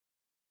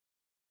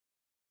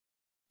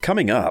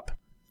Coming up,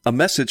 a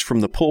message from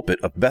the pulpit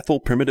of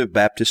Bethel Primitive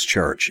Baptist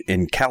Church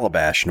in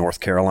Calabash, North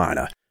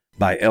Carolina,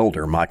 by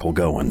Elder Michael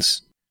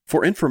Goins.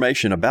 For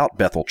information about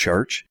Bethel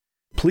Church,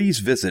 please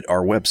visit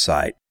our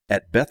website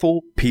at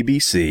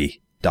bethelpbc.us.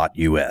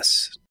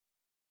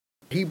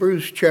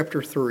 Hebrews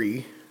chapter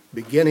 3,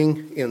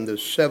 beginning in the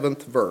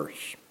 7th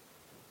verse.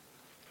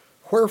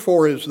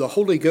 Wherefore, as the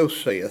Holy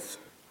Ghost saith,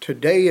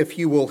 Today if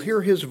you will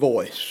hear his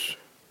voice,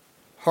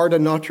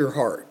 harden not your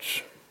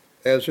hearts,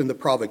 as in the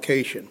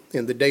provocation,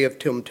 in the day of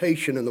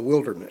temptation in the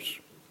wilderness.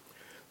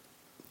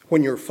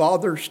 When your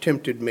fathers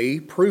tempted me,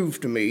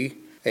 proved me,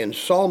 and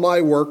saw my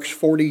works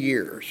 40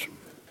 years.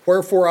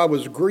 Wherefore I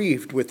was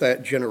grieved with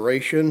that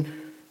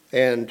generation,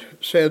 and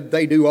said,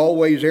 They do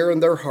always err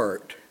in their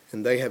heart,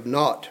 and they have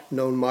not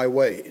known my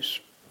ways.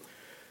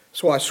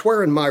 So I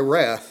swear in my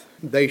wrath,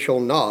 they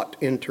shall not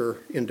enter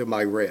into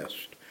my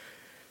rest.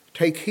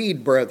 Take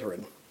heed,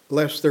 brethren,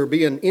 lest there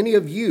be in any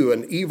of you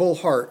an evil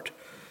heart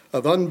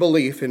of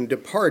unbelief in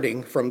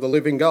departing from the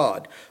living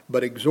God,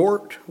 but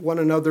exhort one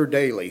another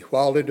daily,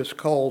 while it is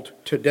called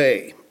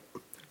today,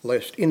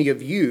 lest any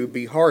of you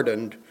be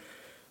hardened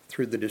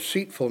through the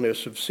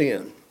deceitfulness of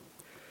sin.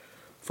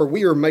 For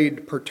we are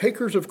made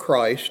partakers of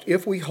Christ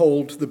if we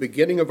hold the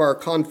beginning of our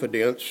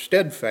confidence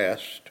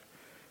steadfast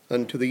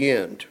unto the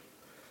end.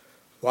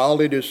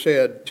 While it is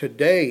said,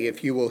 Today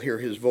if you will hear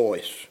his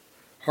voice,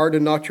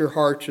 harden not your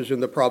hearts as in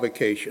the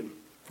provocation.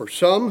 For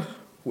some,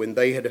 when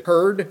they had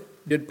heard,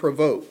 did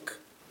provoke,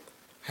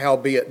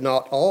 howbeit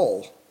not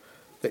all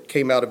that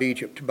came out of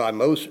Egypt by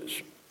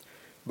Moses.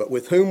 But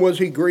with whom was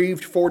he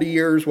grieved 40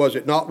 years? Was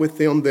it not with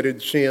them that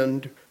had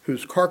sinned,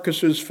 whose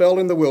carcasses fell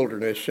in the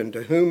wilderness, and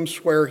to whom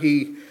sware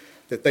he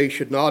that they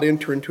should not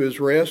enter into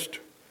his rest,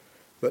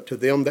 but to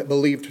them that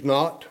believed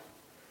not?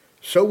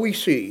 So we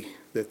see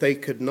that they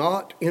could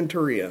not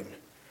enter in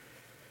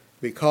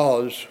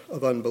because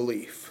of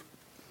unbelief.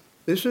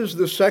 This is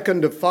the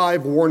second of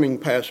 5 warning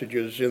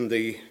passages in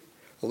the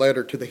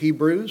letter to the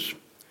Hebrews,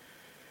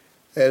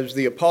 as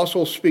the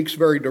apostle speaks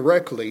very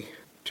directly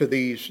to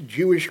these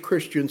Jewish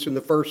Christians in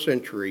the first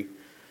century,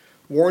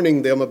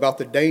 warning them about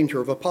the danger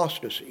of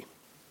apostasy.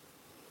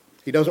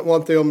 He doesn't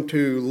want them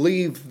to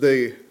leave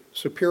the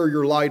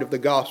superior light of the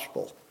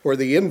gospel for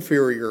the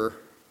inferior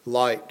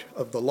light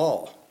of the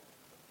law.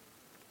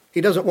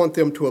 He doesn't want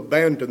them to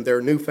abandon their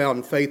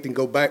newfound faith and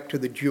go back to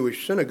the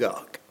Jewish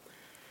synagogue.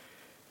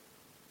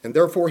 And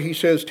therefore he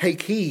says,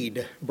 Take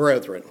heed,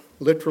 brethren.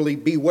 Literally,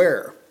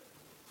 beware.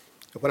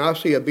 When I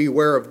see a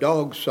beware of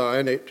dogs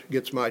sign, it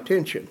gets my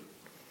attention.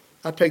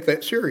 I take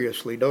that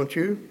seriously, don't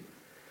you?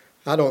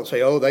 I don't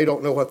say, oh, they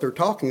don't know what they're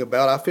talking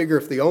about. I figure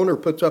if the owner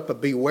puts up a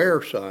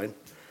beware sign,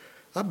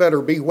 I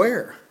better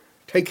beware.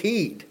 Take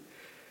heed.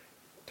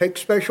 Take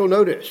special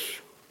notice.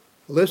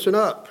 Listen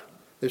up.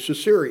 This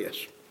is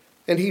serious.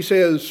 And he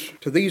says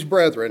to these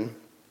brethren,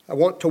 I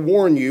want to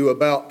warn you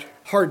about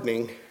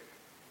hardening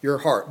your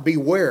heart.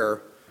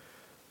 Beware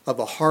of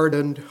a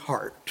hardened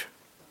heart.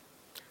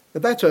 Now,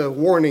 that's a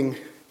warning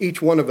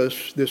each one of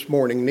us this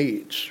morning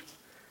needs.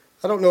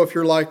 I don't know if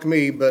you're like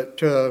me, but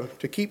to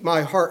keep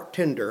my heart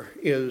tender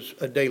is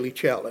a daily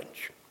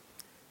challenge.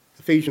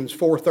 Ephesians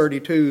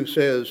 4:32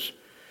 says,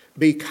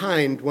 Be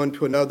kind one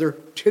to another,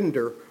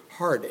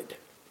 tender-hearted.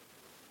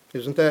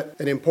 Isn't that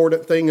an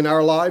important thing in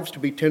our lives, to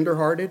be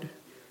tender-hearted?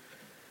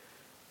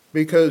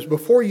 Because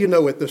before you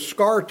know it, the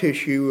scar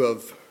tissue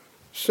of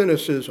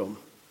cynicism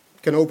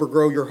can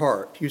overgrow your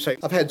heart. You say,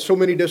 I've had so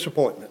many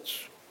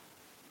disappointments.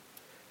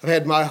 I've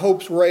had my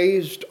hopes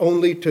raised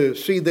only to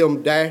see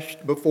them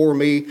dashed before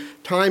me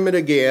time and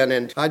again,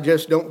 and I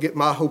just don't get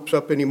my hopes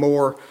up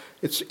anymore.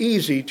 It's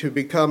easy to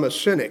become a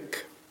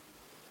cynic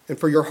and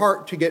for your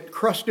heart to get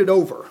crusted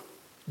over,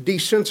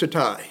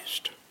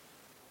 desensitized,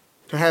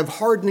 to have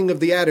hardening of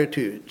the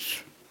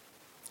attitudes.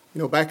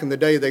 You know, back in the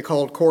day they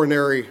called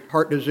coronary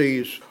heart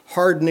disease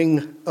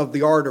hardening of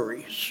the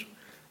arteries.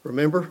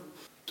 Remember?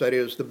 That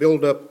is the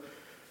buildup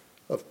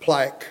of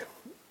plaque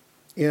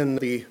in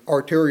the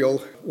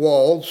arterial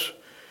walls.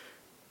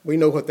 We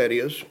know what that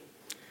is.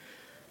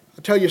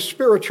 I tell you,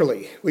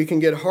 spiritually, we can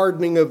get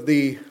hardening of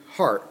the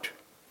heart,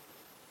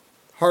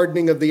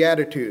 hardening of the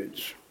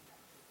attitudes.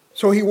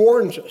 So he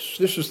warns us.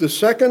 This is the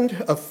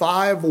second of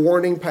 5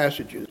 warning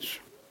passages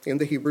in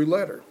the Hebrew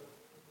letter.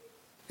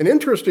 And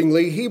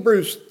interestingly,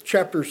 Hebrews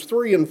chapters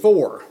 3 and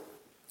 4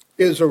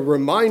 is a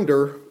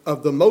reminder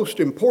of the most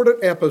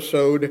important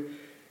episode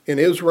in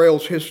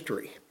Israel's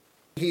history.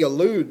 He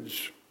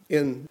alludes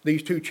in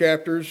these 2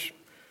 chapters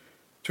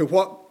to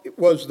what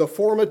was the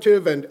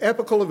formative and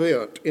epical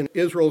event in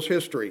Israel's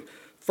history.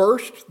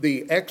 First,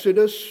 the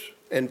Exodus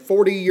and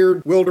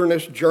 40-year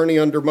wilderness journey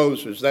under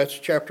Moses. That's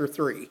chapter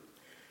 3.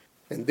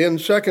 And then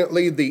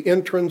secondly, the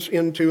entrance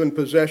into and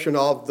possession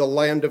of the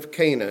land of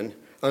Canaan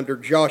under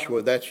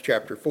Joshua. That's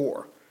chapter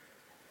 4.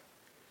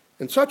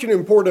 And such an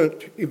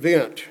important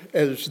event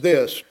as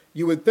this,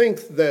 you would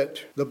think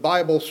that the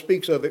Bible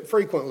speaks of it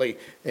frequently,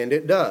 and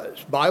it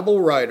does. Bible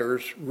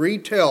writers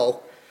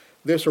retell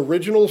this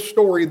original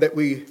story that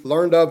we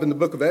learned of in the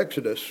book of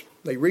Exodus.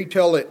 They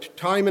retell it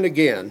time and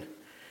again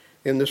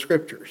in the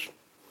scriptures.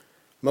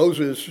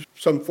 Moses,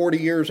 some 40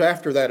 years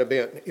after that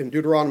event, in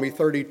Deuteronomy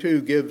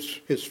 32,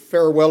 gives his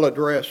farewell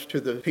address to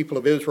the people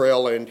of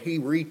Israel, and he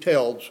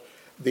retells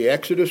the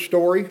Exodus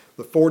story,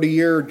 the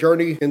 40-year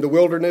journey in the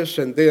wilderness,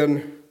 and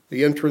then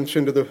the entrance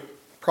into the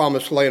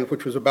promised land,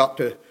 which was about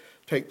to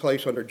take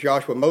place under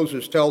Joshua.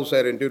 Moses tells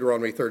that in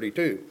Deuteronomy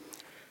 32.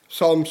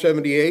 Psalm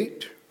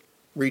 78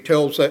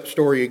 retells that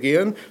story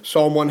again.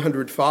 Psalm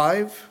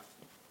 105.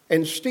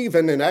 And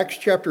Stephen, in Acts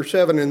chapter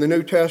 7 in the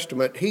New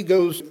Testament, he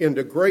goes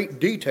into great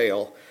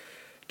detail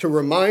to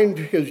remind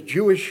his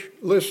Jewish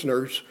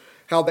listeners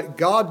how that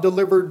God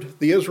delivered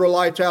the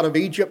Israelites out of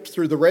Egypt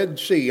through the Red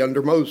Sea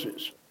under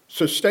Moses,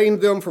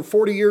 sustained them for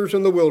 40 years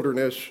in the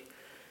wilderness,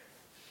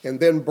 and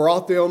then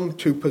brought them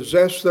to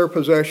possess their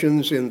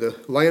possessions in the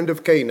land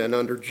of Canaan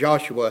under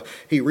Joshua.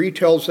 He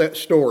retells that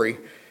story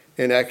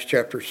in Acts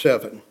chapter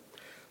 7.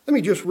 Let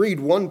me just read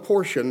one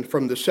portion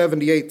from the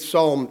 78th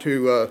Psalm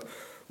to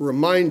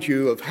remind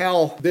you of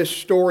how this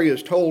story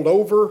is told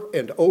over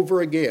and over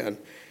again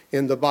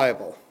in the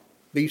Bible.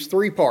 These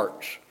three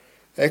parts: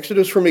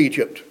 Exodus from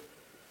Egypt,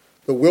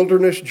 the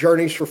wilderness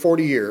journeys for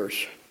 40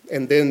 years,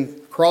 and then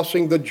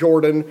crossing the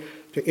Jordan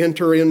to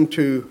enter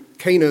into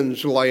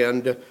Canaan's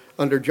land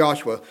under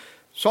Joshua.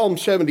 Psalm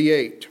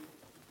 78.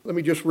 Let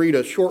me just read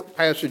a short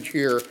passage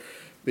here,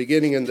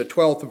 beginning in the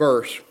 12th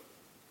verse.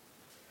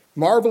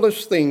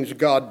 Marvelous things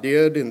God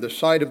did in the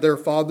sight of their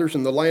fathers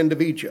in the land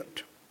of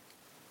Egypt.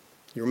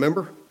 You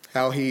remember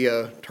how he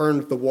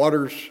turned the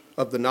waters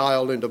of the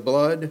Nile into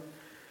blood,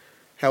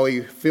 how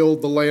he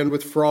filled the land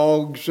with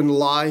frogs and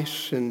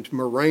lice and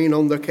murrain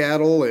on the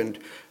cattle and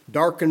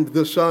darkened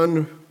the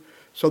sun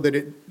so that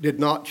it did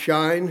not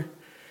shine.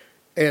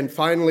 And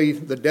finally,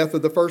 the death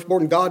of the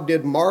firstborn. God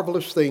did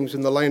marvelous things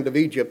in the land of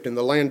Egypt, in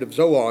the land of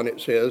Zoan,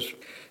 it says.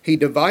 He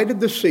divided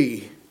the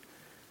sea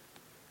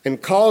and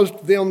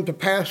caused them to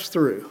pass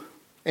through.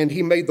 And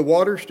he made the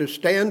waters to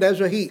stand as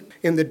a heap.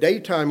 In the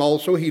daytime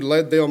also he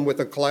led them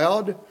with a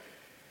cloud,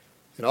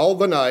 and all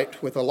the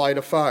night with a light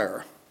of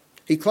fire.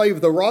 He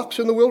clave the rocks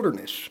in the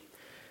wilderness,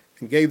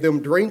 and gave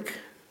them drink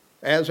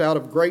as out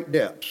of great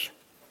depths.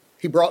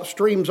 He brought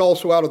streams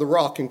also out of the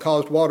rock, and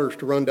caused waters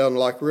to run down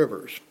like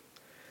rivers.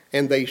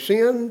 And they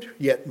sinned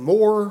yet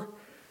more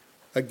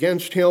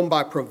against him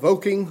by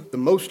provoking the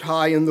Most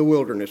High in the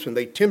wilderness. And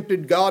they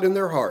tempted God in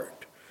their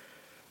heart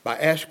by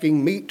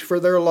asking meat for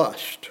their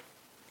lust.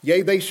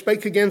 Yea, they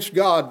spake against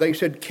God. They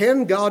said,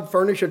 can God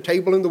furnish a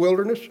table in the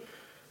wilderness?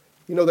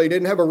 You know, they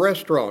didn't have a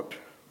restaurant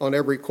on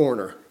every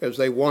corner as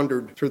they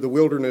wandered through the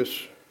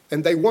wilderness.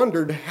 And they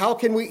wondered, how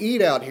can we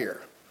eat out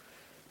here?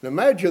 And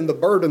imagine the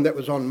burden that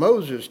was on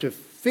Moses to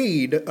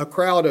feed a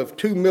crowd of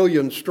 2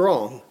 million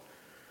strong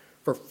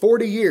for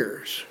 40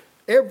 years,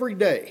 every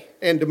day,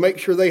 and to make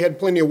sure they had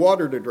plenty of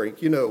water to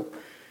drink. You know,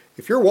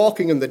 if you're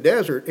walking in the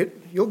desert,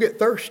 you'll get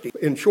thirsty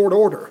in short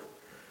order.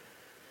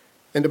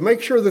 And to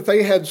make sure that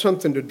they had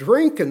something to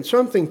drink and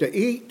something to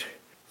eat.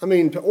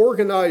 To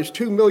organize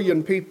 2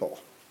 million people.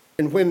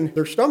 And when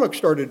their stomachs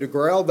started to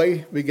growl,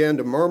 they began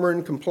to murmur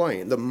and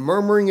complain. The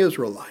murmuring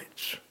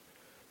Israelites.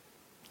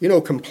 You know,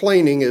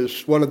 complaining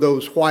is one of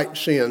those white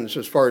sins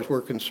as far as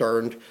we're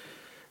concerned.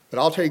 But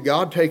I'll tell you,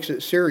 God takes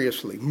it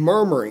seriously.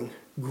 Murmuring,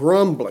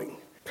 grumbling,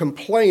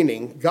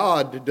 complaining,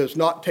 God does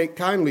not take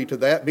kindly to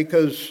that,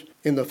 because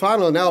in the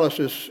final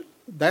analysis,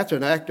 that's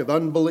an act of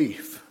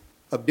unbelief,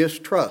 of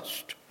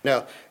distrust.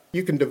 Now,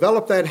 you can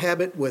develop that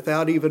habit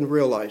without even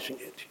realizing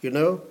it, you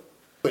know?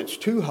 It's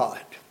too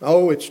hot.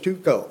 Oh, it's too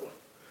cold.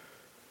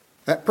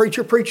 That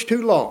preacher preached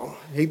too long.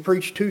 He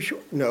preached too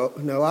short. No,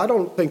 I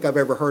don't think I've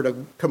ever heard a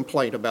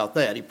complaint about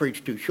that. He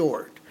preached too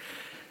short.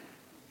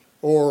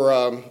 Or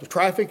the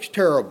traffic's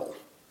terrible.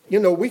 You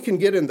know, we can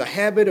get in the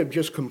habit of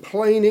just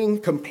complaining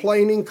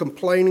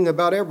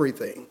about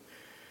everything.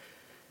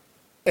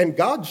 And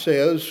God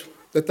says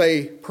that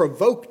they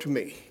provoked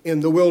me in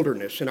the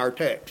wilderness in our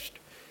text.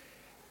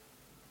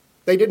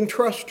 They didn't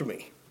trust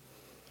me.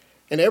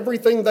 And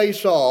everything they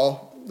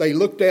saw, they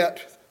looked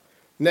at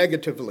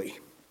negatively.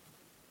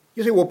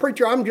 You say, well,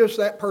 preacher, I'm just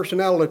that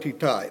personality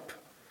type.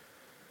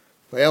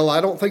 Well,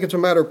 I don't think it's a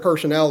matter of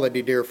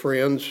personality, dear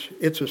friends.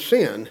 It's a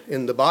sin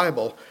in the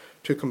Bible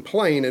to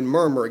complain and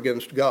murmur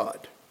against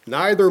God.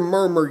 Neither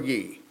murmur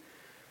ye,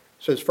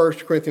 says 1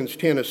 Corinthians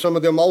 10, as some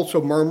of them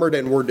also murmured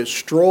and were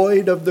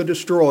destroyed of the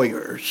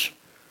destroyers.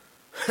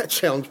 That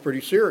sounds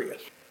pretty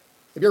serious.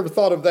 Have you ever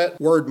thought of that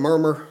word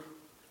murmur?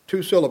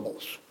 2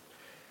 syllables.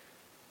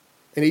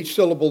 And each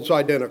syllable's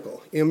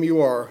identical.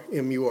 M-U-R,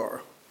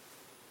 M-U-R.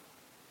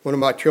 One of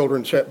my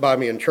children sat by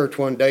me in church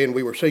one day, and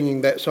we were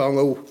singing that song,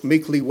 "Oh,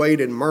 meekly wait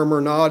and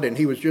murmur not," and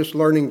he was just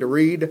learning to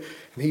read,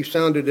 and he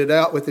sounded it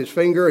out with his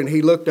finger, and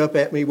he looked up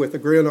at me with a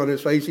grin on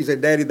his face. He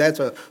said, "Daddy, that's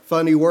a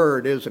funny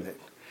word, isn't it?"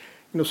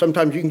 You know,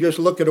 sometimes you can just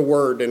look at a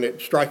word and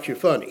it strikes you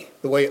funny,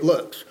 the way it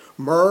looks.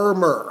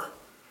 Murmur.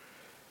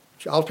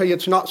 I'll tell you,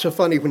 it's not so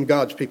funny when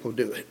God's people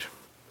do it.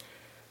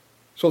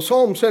 So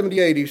Psalm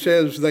 78, he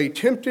says, they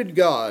tempted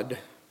God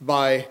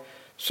by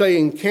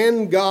saying,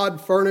 can God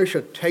furnish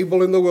a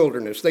table in the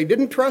wilderness? They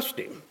didn't trust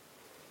him.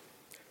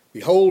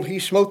 Behold, he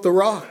smote the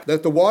rock,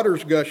 that the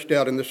waters gushed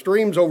out and the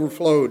streams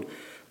overflowed.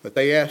 But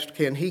they asked,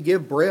 can he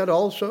give bread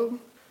also?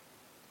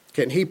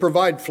 Can he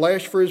provide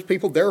flesh for his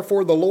people?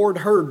 Therefore the Lord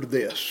heard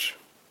this.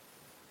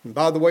 And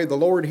by the way, the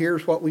Lord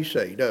hears what we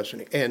say, doesn't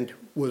he? And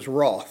was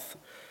wroth.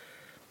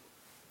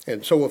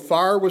 And so a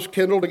fire was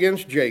kindled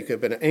against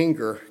Jacob, and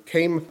anger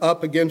came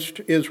up against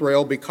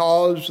Israel,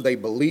 because they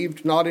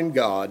believed not in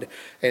God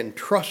and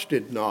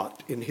trusted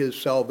not in his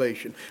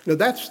salvation. Now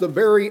that's the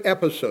very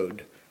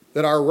episode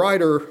that our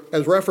writer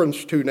has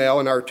reference to now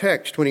in our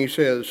text when he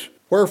says,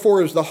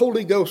 wherefore as the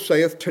Holy Ghost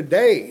saith,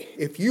 today,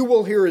 if you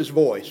will hear his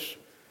voice,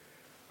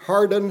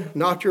 harden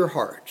not your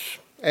hearts,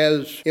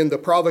 as in the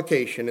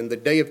provocation, in the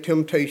day of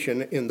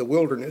temptation in the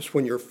wilderness,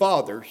 when your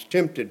fathers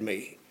tempted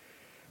me,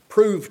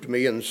 proved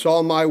me, and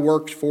saw my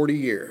works 40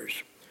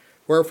 years.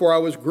 Wherefore I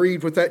was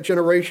grieved with that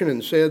generation,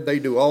 and said, they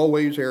do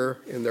always err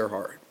in their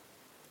heart.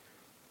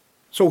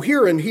 So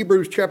here in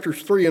Hebrews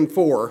chapters 3 and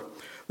 4,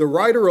 the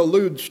writer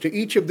alludes to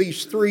each of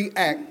these three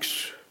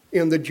acts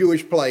in the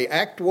Jewish play.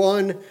 Act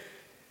 1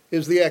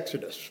 is the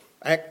Exodus.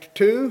 Act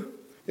 2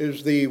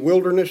 is the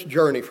wilderness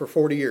journey for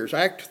 40 years.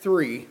 Act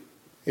 3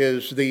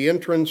 is the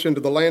entrance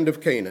into the land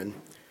of Canaan.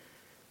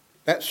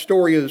 That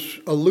story is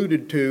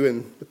alluded to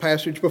in the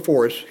passage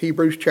before us,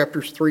 Hebrews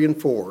chapters 3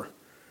 and 4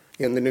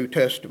 in the New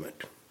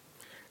Testament.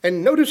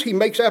 And notice he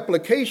makes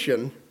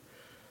application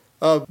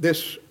of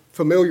this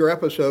familiar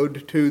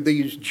episode to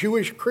these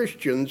Jewish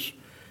Christians.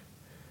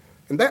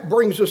 And that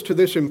brings us to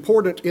this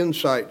important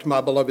insight,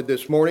 my beloved,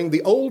 this morning.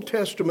 The Old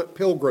Testament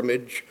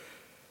pilgrimage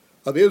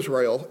of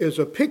Israel is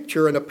a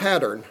picture and a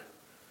pattern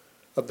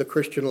of the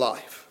Christian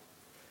life.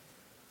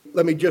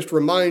 Let me just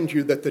remind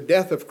you that the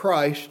death of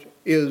Christ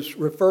is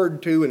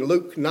referred to in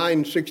Luke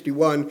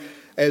 9:61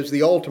 as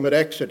the ultimate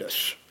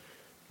exodus.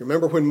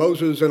 Remember when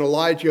Moses and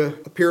Elijah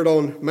appeared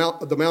on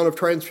the Mount of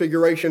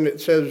Transfiguration, it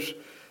says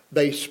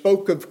they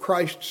spoke of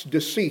Christ's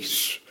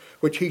decease,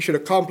 which he should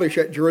accomplish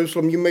at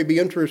Jerusalem. You may be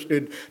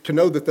interested to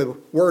know that the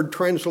word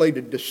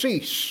translated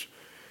decease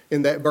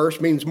in that verse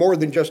means more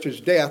than just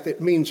his death. It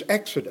means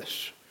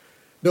exodus,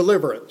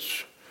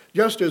 deliverance.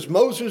 Just as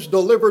Moses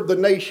delivered the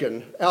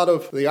nation out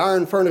of the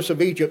iron furnace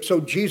of Egypt, so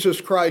Jesus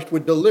Christ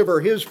would deliver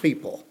his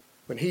people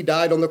when he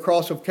died on the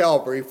cross of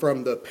Calvary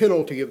from the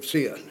penalty of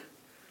sin.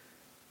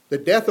 The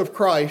death of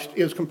Christ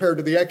is compared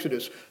to the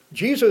Exodus.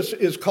 Jesus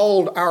is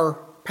called our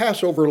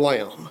Passover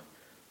lamb.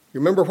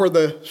 You remember where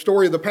the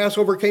story of the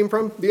Passover came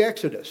from? The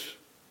Exodus,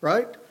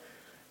 right?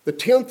 The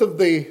 10th of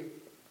the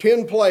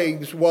 10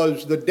 plagues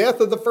was the death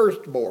of the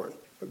firstborn.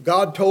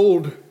 God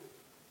told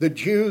the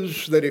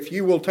Jews that if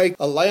you will take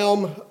a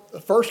lamb,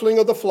 the firstling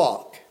of the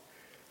flock,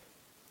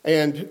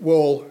 and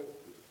will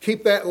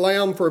keep that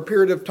lamb for a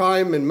period of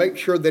time and make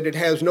sure that it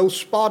has no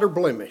spot or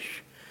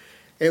blemish,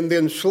 and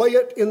then slay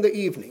it in the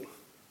evening,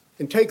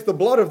 and take the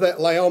blood of that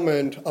lamb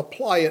and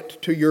apply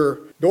it to your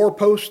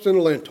doorposts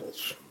and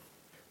lintels.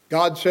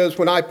 God says,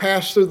 when I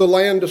pass through the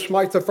land to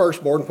smite the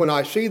firstborn, when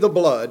I see the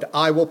blood,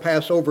 I will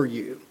pass over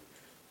you.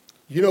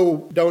 You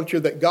know, don't you,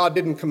 that God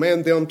didn't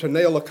command them to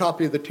nail a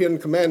copy of the 10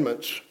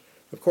 Commandments.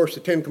 Of course, the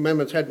 10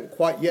 Commandments hadn't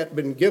quite yet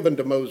been given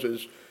to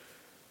Moses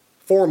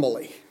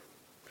formally.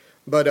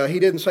 But he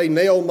didn't say,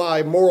 nail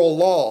my moral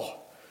law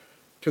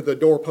to the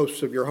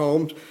doorposts of your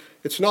homes.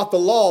 It's not the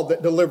law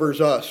that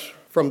delivers us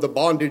from the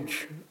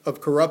bondage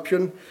of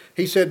corruption.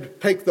 He said,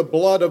 take the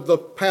blood of the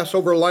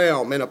Passover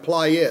lamb and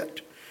apply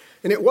it.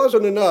 And it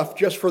wasn't enough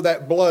just for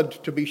that blood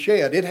to be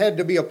shed. It had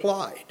to be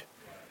applied.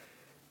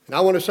 And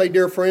I want to say,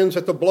 dear friends,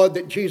 that the blood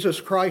that Jesus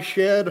Christ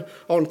shed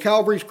on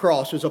Calvary's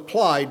cross is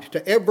applied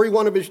to every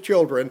one of his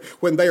children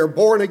when they are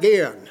born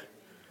again,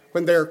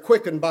 when they are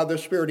quickened by the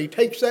Spirit. He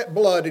takes that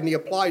blood and he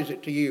applies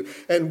it to you.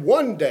 And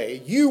one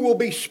day you will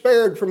be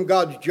spared from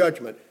God's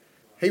judgment.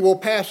 He will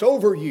pass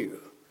over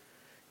you.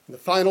 The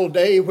final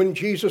day when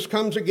Jesus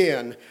comes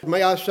again,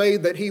 may I say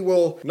that he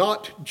will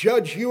not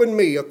judge you and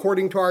me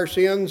according to our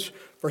sins,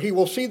 for he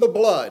will see the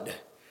blood.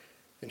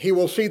 And he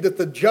will see that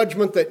the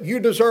judgment that you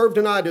deserved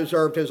and I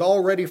deserved has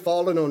already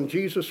fallen on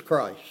Jesus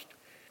Christ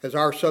as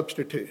our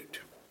substitute.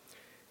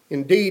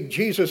 Indeed,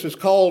 Jesus is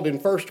called in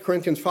 1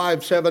 Corinthians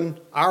 5:7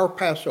 our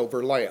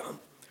Passover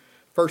lamb.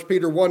 1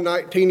 Peter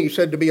 1:19, he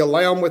said to be a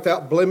lamb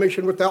without blemish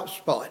and without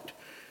spot,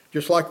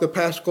 just like the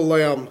Paschal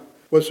lamb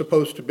was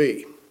supposed to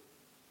be.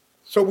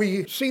 So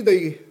we see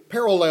the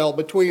parallel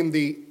between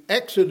the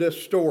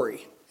Exodus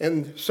story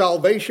and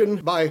salvation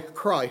by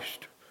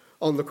Christ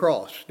on the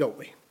cross, don't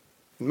we?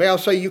 And may I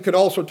say you can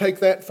also take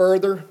that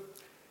further.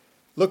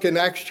 Look in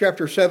Acts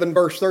chapter 7,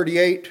 verse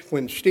 38.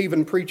 When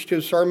Stephen preached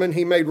his sermon,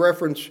 he made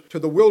reference to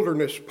the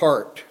wilderness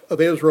part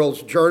of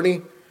Israel's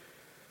journey.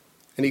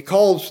 And he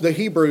calls the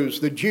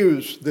Hebrews, the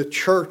Jews, the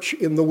church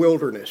in the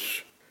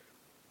wilderness.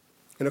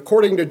 And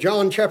according to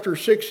John chapter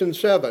 6 and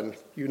 7,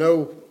 you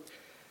know,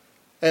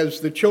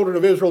 as the children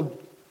of Israel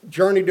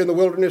journeyed in the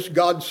wilderness,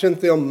 God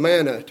sent them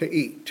manna to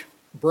eat,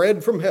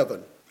 bread from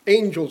heaven,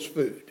 angels'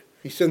 food.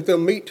 He sent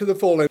them meat to the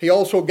full, and he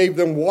also gave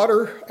them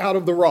water out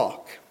of the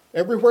rock.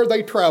 Everywhere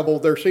they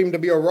traveled, there seemed to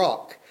be a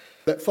rock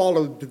that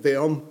followed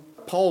them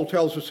Paul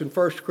tells us in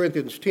 1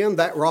 Corinthians 10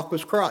 that rock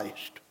was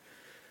Christ.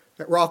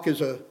 That rock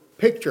is a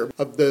picture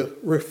of the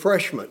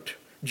refreshment.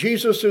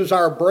 Jesus is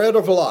our bread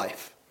of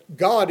life.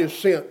 God has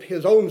sent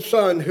his own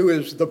Son, who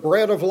is the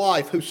bread of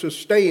life, who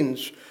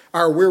sustains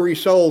our weary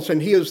souls,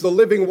 and he is the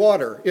living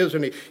water,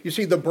 isn't he? You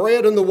see, the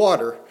bread and the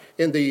water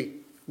in the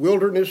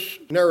wilderness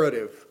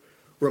narrative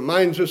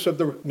reminds us of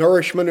the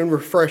nourishment and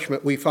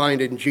refreshment we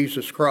find in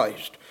Jesus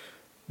Christ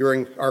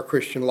during our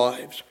Christian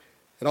lives.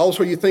 And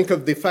also you think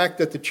of the fact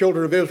that the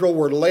children of Israel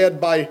were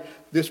led by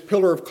this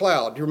pillar of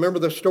cloud. Do you remember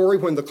the story?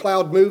 When the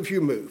cloud moves,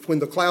 you move. When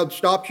the cloud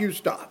stops, you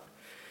stop.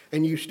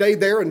 And you stay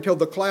there until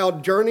the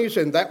cloud journeys,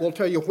 and that will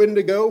tell you when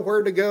to go,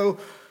 where to go.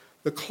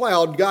 The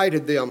cloud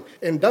guided them.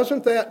 And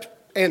doesn't that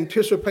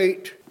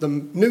anticipate the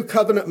new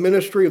covenant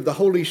ministry of the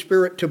Holy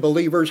Spirit to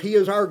believers? He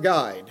is our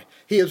guide.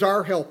 He is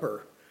our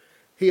helper.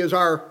 He is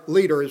our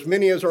leader. As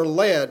many as are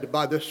led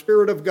by the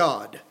Spirit of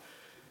God,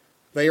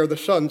 they are the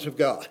sons of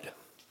God.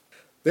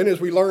 Then,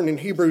 as we learn in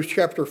Hebrews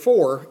chapter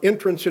 4,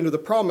 entrance into the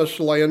promised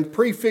land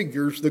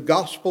prefigures the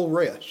gospel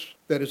rest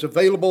that is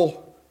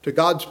available to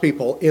God's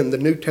people in the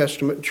New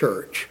Testament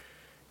church.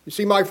 You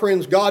see, my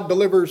friends, God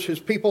delivers his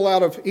people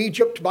out of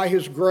Egypt by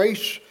his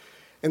grace,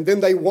 and then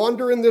they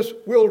wander in this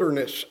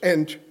wilderness,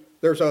 and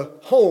there's a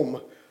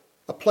home,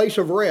 a place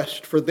of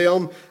rest for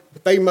them,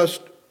 but they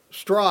must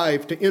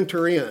strive to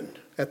enter in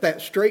at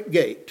that straight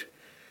gate.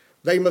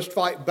 They must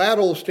fight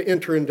battles to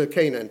enter into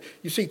Canaan.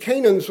 You see,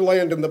 Canaan's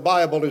land in the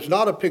Bible is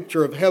not a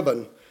picture of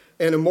heaven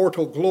and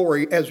immortal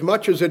glory as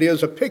much as it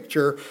is a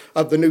picture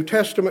of the New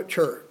Testament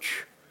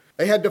church.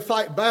 They had to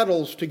fight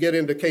battles to get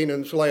into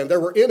Canaan's land. There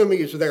were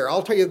enemies there.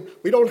 I'll tell you,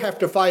 we don't have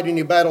to fight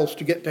any battles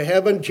to get to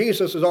heaven.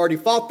 Jesus has already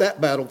fought that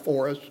battle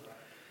for us.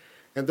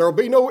 And there will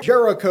be no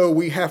Jericho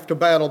we have to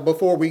battle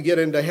before we get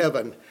into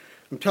heaven.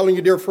 I'm telling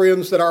you, dear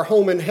friends, that our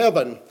home in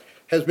heaven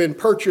has been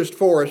purchased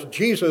for us.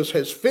 Jesus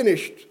has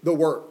finished the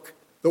work.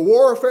 The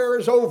warfare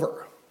is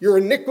over. Your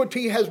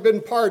iniquity has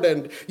been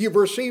pardoned. You've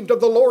received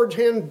of the Lord's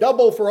hand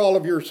double for all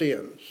of your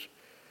sins.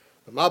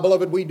 But my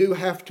beloved, we do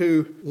have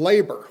to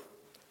labor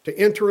to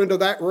enter into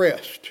that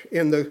rest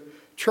in the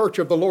church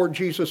of the Lord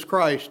Jesus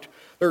Christ.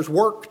 There's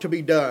work to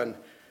be done.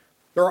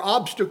 There are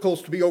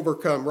obstacles to be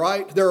overcome,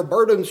 right? There are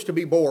burdens to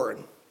be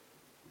borne.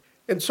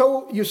 And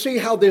so you see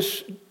how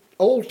this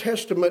Old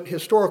Testament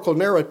historical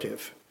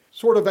narrative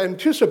sort of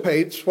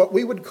anticipates what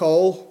we would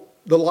call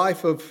the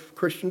life of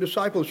Christian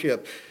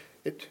discipleship.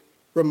 It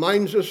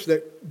reminds us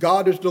that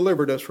God has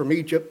delivered us from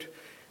Egypt,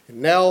 and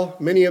now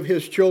many of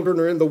his children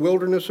are in the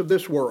wilderness of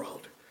this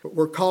world. But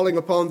we're calling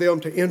upon them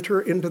to enter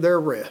into their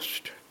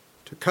rest,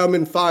 to come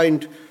and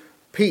find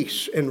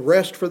peace and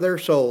rest for their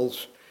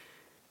souls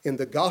in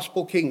the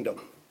gospel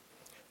kingdom.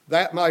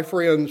 That, my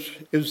friends,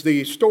 is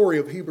the story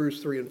of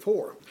Hebrews 3 and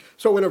 4.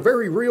 So in a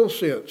very real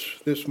sense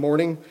this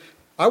morning,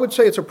 I would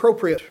say it's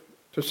appropriate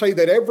to say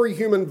that every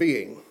human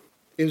being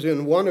is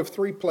in one of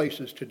three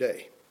places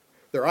today.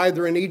 They're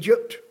either in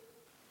Egypt,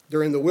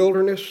 they're in the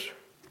wilderness,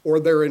 or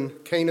they're in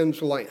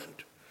Canaan's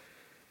land.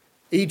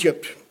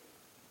 Egypt,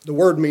 the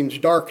word means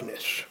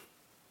darkness.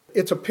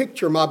 It's a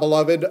picture, my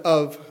beloved,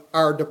 of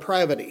our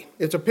depravity.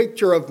 It's a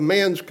picture of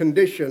man's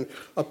condition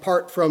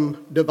apart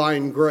from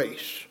divine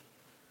grace.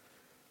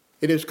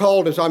 It is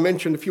called, as I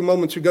mentioned a few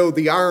moments ago,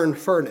 the iron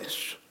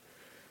furnace,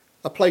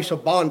 a place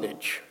of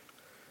bondage,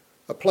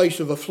 a place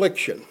of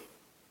affliction.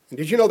 And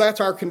did you know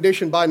that's our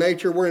condition by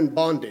nature? We're in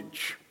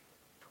bondage.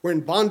 We're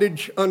in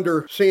bondage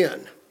under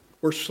sin.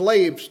 We're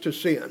slaves to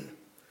sin.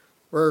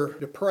 We're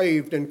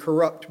depraved and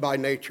corrupt by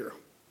nature.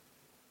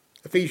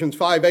 Ephesians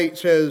 5:8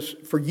 says,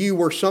 "For you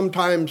were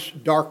sometimes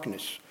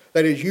darkness."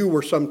 That is, you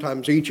were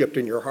sometimes Egypt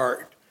in your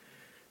heart.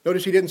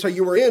 Notice he didn't say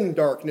you were in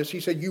darkness. He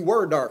said you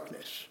were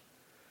darkness.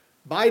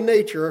 By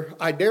nature,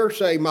 I dare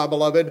say, my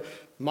beloved,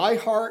 my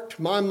heart,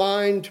 my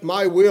mind,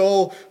 my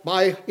will,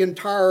 my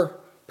entire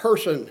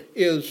person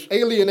is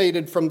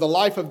alienated from the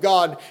life of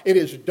God. It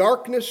is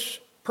darkness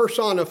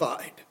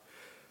personified.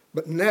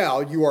 But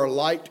now you are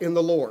light in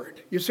the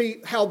Lord. You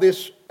see how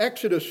this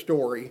Exodus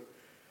story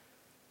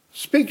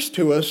speaks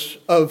to us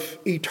of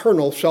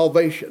eternal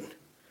salvation.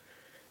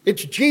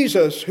 It's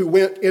Jesus who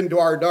went into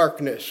our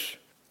darkness.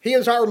 He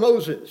is our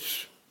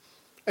Moses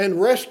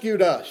and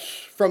rescued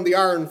us from the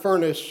iron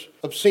furnace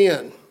of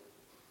sin.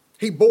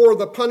 He bore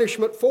the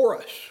punishment for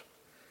us.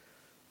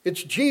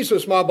 It's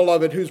Jesus, my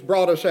beloved, who's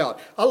brought us out.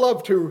 I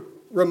love to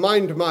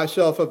remind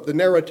myself of the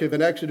narrative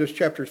in Exodus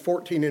chapters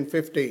 14 and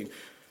 15.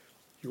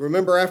 You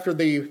remember after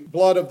the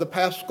blood of the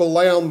Paschal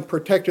Lamb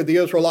protected the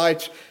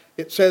Israelites,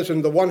 it says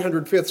in the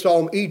 105th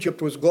Psalm,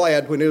 Egypt was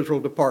glad when Israel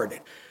departed.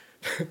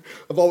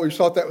 I've always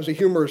thought that was a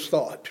humorous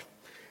thought.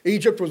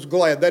 Egypt was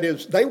glad. That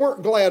is, they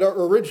weren't glad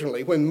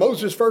originally. When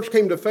Moses first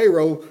came to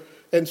Pharaoh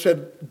and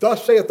said,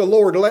 "Thus saith the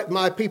Lord, let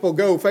my people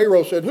go,"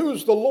 Pharaoh said,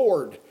 "Who's the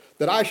Lord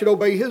that I should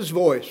obey his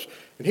voice?"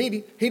 And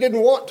he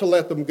didn't want to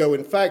let them go.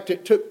 In fact,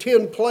 it took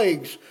 10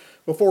 plagues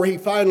before he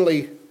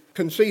finally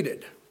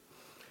conceded.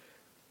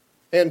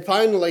 And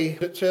finally,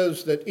 it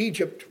says that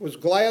Egypt was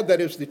glad.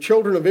 That is, the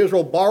children of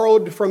Israel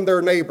borrowed from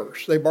their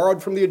neighbors. They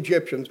borrowed from the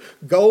Egyptians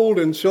gold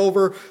and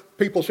silver,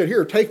 people said,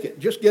 here, take it.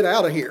 Just get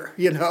out of here,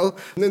 And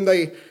then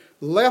they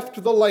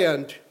left the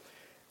land.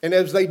 And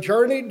as they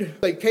journeyed,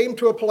 they came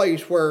to a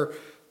place where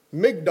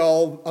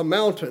Migdol, a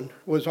mountain,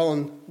 was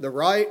on the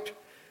right,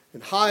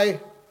 and High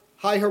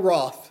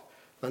Harath,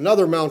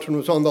 another mountain,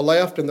 was on the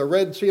left, and the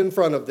Red Sea in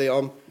front of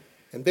them.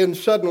 And then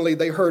suddenly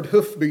they heard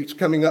hoofbeats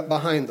coming up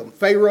behind them.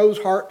 Pharaoh's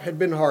heart had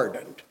been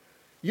hardened.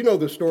 You know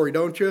the story,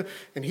 don't you?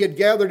 And he had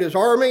gathered his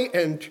army,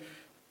 and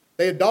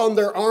they had donned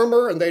their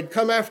armor, and they'd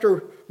come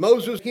after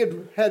Moses. He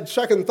had had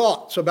second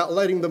thoughts about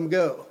letting them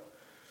go.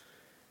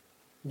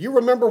 You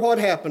remember what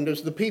happened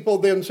as the people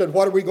then said,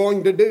 what are we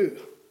going to do?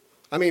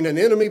 An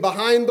enemy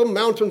behind them,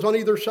 mountains on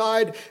either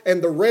side,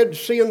 and the Red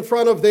Sea in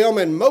front of them.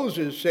 And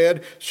Moses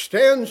said,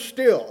 stand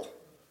still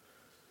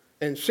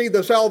and see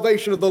the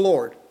salvation of the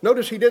Lord.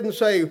 Notice he didn't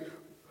say,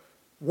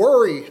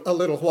 worry a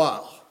little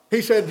while.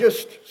 He said,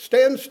 just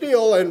stand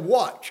still and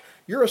watch.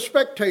 You're a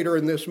spectator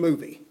in this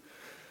movie.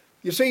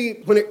 You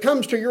see, when it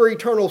comes to your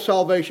eternal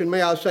salvation,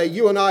 may I say,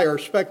 you and I are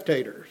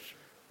spectators.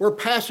 We're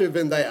passive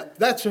in that.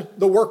 That's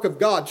the work of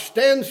God.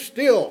 Stand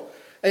still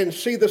and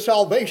see the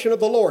salvation of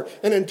the Lord.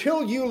 And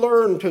until you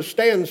learn to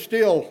stand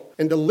still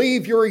and to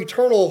leave your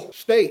eternal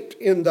state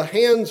in the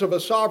hands of a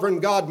sovereign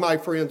God, my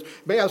friends,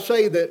 may I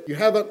say that you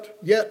haven't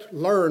yet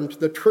learned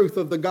the truth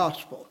of the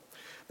gospel.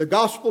 The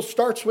gospel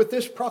starts with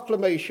this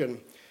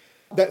proclamation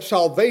that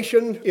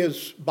salvation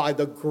is by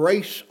the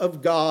grace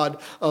of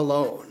God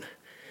alone.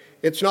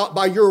 It's not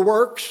by your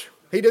works.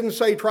 He didn't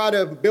say try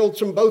to build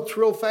some boats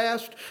real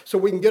fast so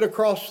we can get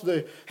across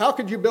the... How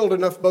could you build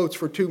enough boats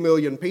for 2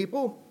 million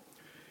people?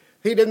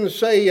 He didn't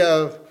say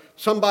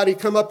somebody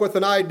come up with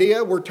an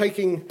idea. We're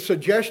taking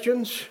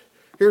suggestions.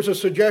 Here's a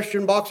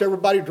suggestion box.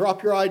 Everybody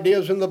drop your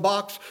ideas in the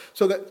box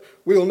so that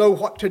we'll know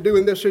what to do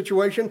in this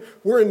situation.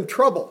 We're in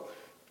trouble.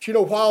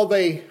 But while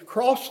they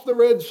crossed the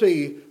Red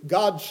Sea,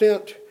 God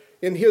sent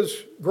in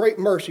his great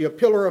mercy a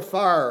pillar of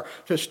fire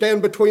to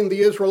stand between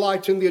the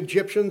Israelites and the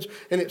Egyptians,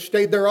 and it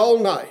stayed there all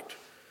night.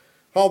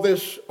 While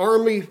this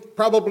army,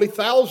 probably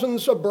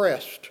thousands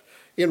abreast,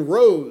 in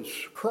rows,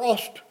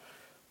 crossed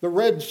the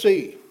Red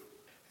Sea.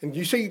 And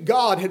you see,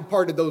 God had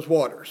parted those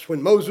waters.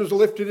 When Moses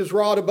lifted his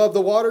rod above the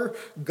water,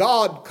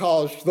 God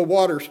caused the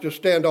waters to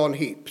stand on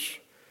heaps.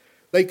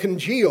 They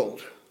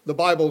congealed, the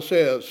Bible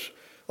says,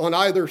 on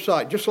either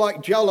side, just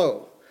like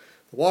jello.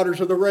 The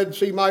waters of the Red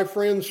Sea, my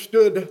friends,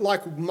 stood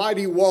like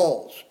mighty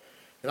walls.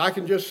 And I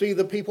can just see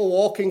the people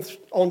walking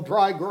on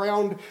dry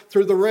ground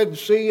through the Red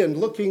Sea and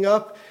looking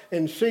up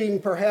and seeing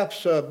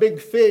perhaps a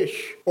big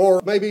fish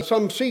or maybe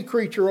some sea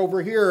creature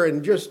over here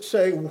and just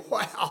saying,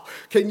 wow,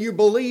 can you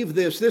believe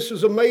this? This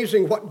is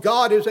amazing what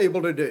God is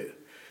able to do.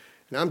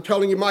 And I'm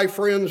telling you, my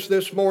friends,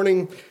 this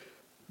morning,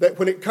 that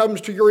when it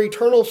comes to your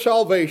eternal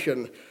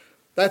salvation,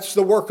 that's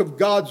the work of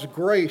God's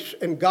grace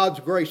and God's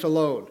grace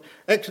alone.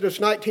 Exodus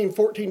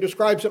 19:14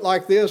 describes it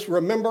like this: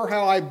 remember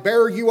how I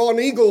bare you on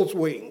eagle's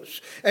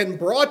wings and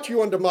brought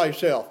you unto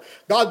myself.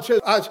 God says,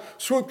 I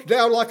swooped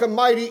down like a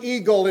mighty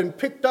eagle and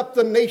picked up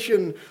the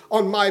nation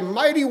on my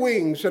mighty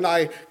wings, and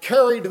I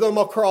carried them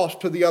across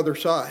to the other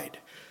side.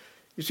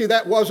 You see,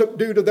 that wasn't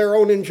due to their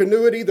own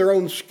ingenuity, their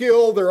own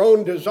skill, their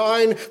own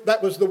design.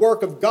 That was the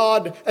work of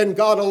God and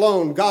God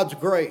alone, God's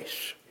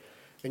grace.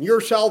 And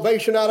your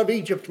salvation out of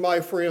Egypt, my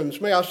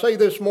friends, may I say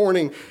this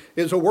morning,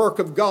 is a work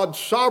of God's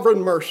sovereign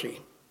mercy.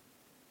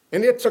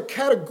 And it's a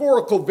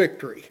categorical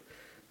victory.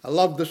 I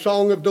love the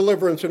song of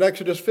deliverance in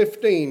Exodus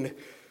 15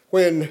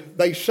 when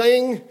they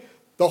sang,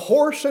 the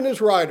horse and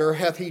his rider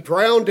hath he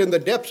drowned in the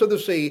depths of the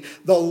sea.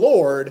 The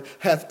Lord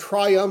hath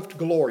triumphed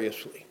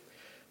gloriously.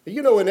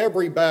 You know, in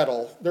every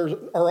battle, there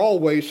are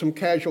always some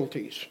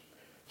casualties.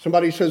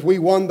 Somebody says, we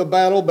won the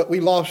battle, but we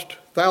lost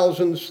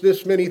thousands,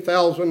 this many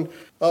thousand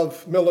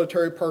of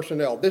military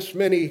personnel. This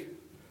many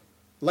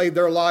laid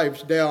their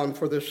lives down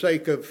for the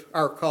sake of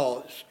our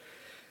cause.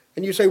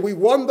 And you say, we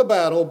won the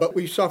battle, but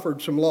we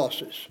suffered some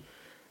losses.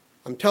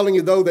 I'm telling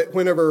you, though, that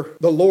whenever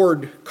the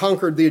Lord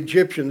conquered the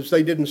Egyptians,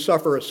 they didn't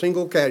suffer a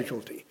single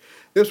casualty.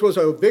 This was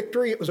a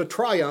victory, it was a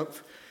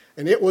triumph,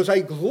 and it was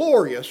a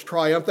glorious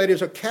triumph. That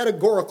is a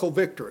categorical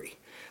victory.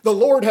 The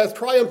Lord hath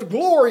triumphed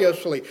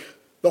gloriously.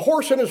 The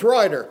horse and his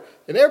rider,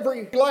 and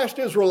every last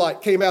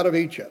Israelite came out of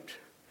Egypt.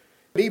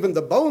 Even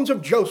the bones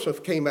of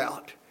Joseph came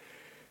out.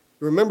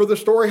 Remember the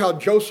story how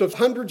Joseph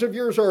hundreds of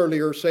years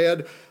earlier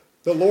said,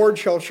 the Lord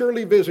shall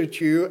surely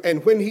visit you,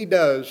 and when he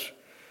does,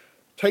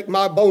 take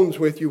my bones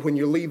with you when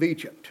you leave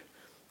Egypt.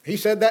 He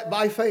said that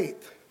by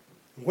faith.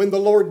 When the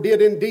Lord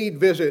did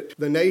indeed visit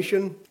the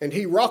nation, and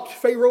he rocked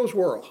Pharaoh's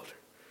world,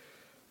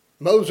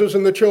 Moses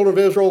and the children of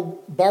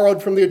Israel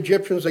borrowed from the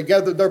Egyptians. They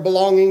gathered their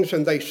belongings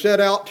and they set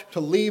out to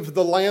leave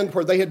the land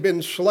where they had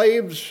been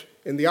slaves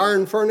in the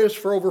iron furnace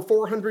for over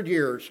 400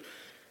 years.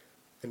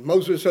 And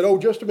Moses said, oh,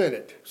 just a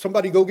minute.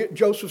 Somebody go get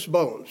Joseph's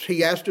bones.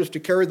 He asked us to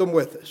carry them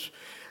with us.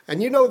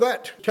 And you know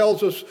that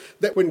tells us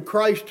that when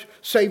Christ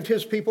saved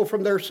his people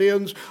from their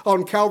sins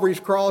on Calvary's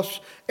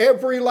cross,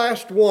 every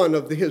last one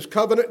of his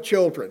covenant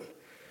children,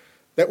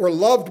 that were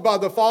loved by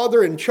the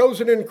Father and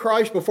chosen in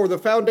Christ before the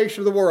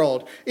foundation of the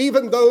world,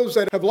 even those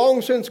that have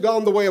long since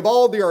gone the way of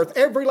all the earth,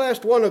 every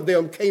last one of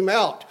them came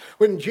out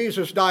when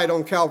Jesus died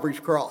on Calvary's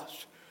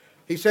cross.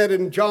 He said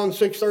in John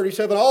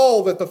 6:37,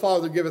 all that the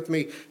Father giveth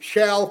me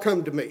shall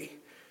come to me,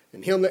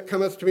 and him that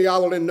cometh to me I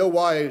will in no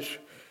wise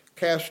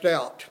cast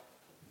out.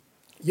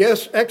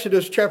 Yes,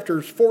 Exodus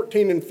chapters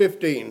 14 and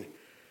 15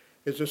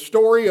 is a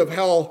story of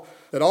how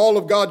that all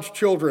of God's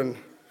children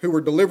who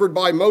were delivered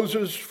by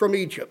Moses from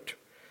Egypt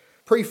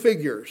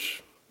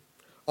prefigures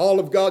all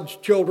of God's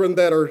children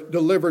that are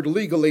delivered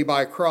legally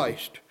by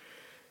Christ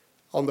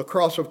on the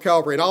cross of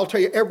Calvary. And I'll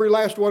tell you, every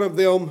last one of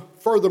them,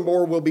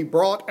 furthermore, will be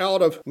brought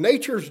out of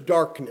nature's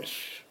darkness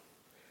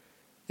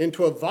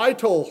into a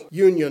vital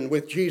union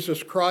with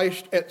Jesus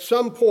Christ at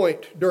some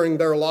point during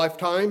their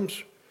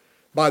lifetimes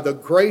by the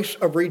grace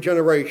of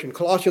regeneration.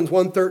 Colossians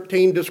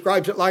 1:13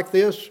 describes it like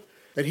this,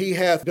 that he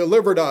hath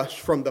delivered us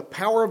from the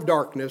power of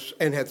darkness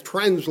and hath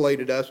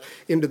translated us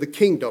into the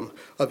kingdom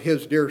of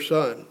his dear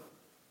Son.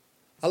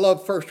 I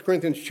love 1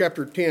 Corinthians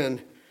chapter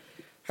 10,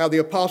 how the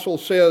apostle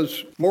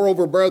says,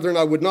 moreover, brethren,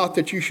 I would not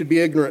that you should be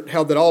ignorant,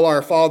 how that all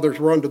our fathers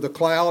were under the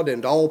cloud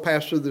and all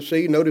passed through the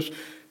sea. Notice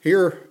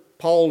here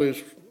Paul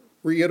is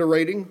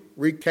reiterating,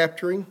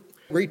 recapturing,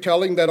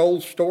 retelling that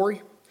old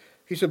story.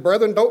 He said,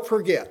 brethren, don't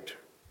forget.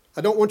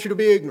 I don't want you to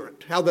be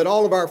ignorant, how that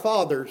all of our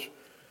fathers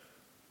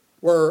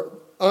were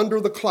under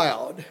the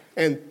cloud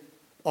and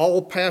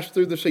all passed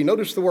through the sea.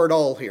 Notice the word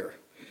all here.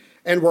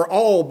 And were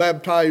all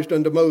baptized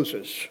unto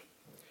Moses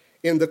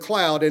in the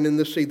cloud and in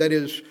the sea. That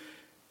is,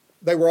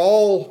 they were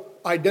all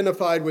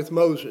identified with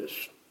Moses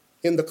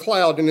in the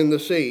cloud and in the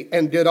sea,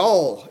 and did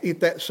all eat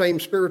that same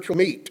spiritual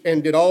meat,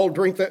 and did all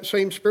drink that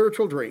same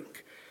spiritual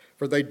drink.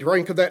 For they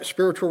drank of that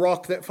spiritual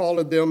rock that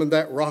followed them, and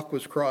that rock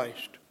was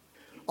Christ.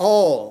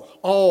 All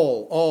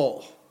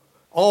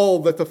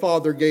that the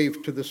Father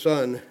gave to the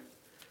Son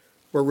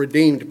were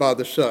redeemed by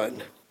the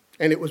Son,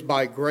 and it was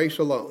by grace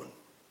alone.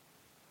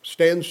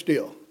 Stand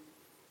still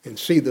and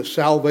see the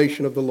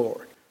salvation of the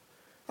Lord.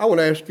 I want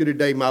to ask you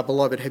today, my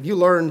beloved, have you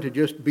learned to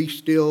just be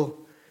still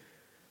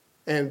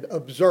and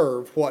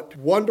observe what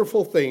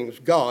wonderful things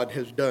God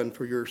has done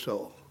for your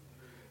soul?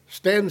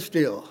 Stand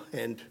still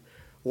and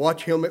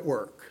watch him at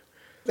work.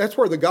 That's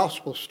where the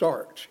gospel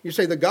starts. You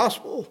say the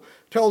gospel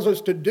tells us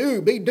to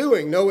be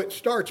doing. No, it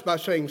starts by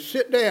saying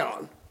sit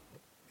down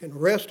and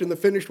rest in the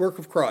finished work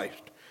of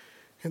Christ.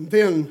 And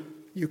then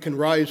you can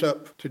rise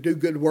up to do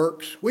good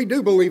works. We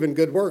do believe in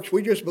good works.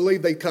 We just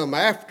believe they come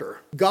after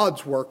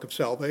God's work of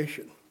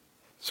salvation.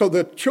 So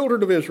the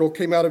children of Israel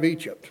came out of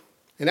Egypt.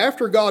 And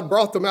after God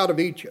brought them out of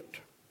Egypt,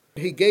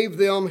 he gave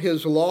them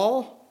his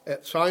law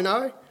at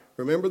Sinai.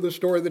 Remember the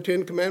story of the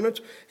Ten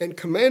Commandments? And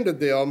commanded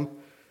them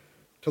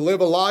to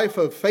live a life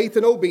of faith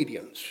and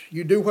obedience.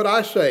 You do what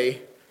I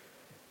say,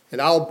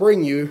 and I'll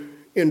bring you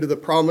into the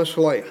promised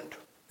land.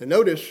 And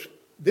notice,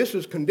 this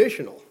is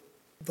conditional.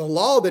 The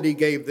law that he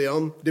gave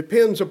them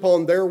depends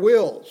upon their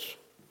wills.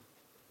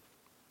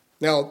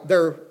 Now,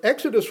 their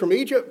exodus from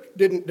Egypt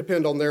didn't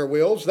depend on their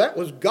wills. That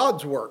was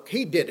God's work.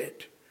 He did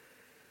it.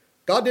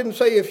 God didn't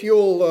say, if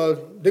you'll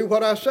do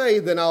what I say,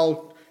 then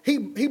I'll... He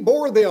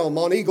bore them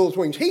on eagle's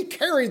wings. He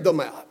carried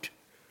them out.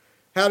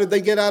 How did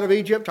they get out of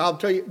Egypt? I'll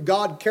tell you,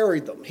 God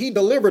carried them. He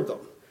delivered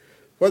them.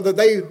 Whether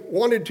they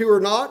wanted to or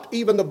not,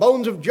 even the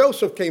bones of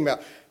Joseph came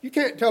out. You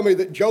can't tell me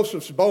that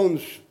Joseph's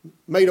bones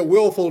made a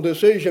willful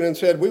decision and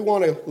said, we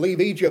want to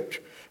leave Egypt.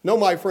 No,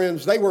 my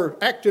friends, they were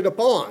acted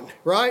upon,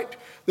 right?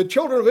 The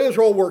children of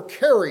Israel were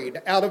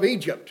carried out of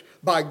Egypt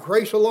by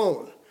grace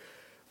alone.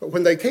 But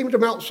when they came to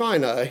Mount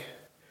Sinai,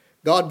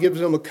 God gives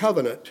them a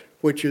covenant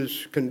which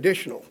is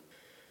conditional.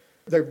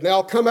 They've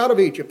now come out of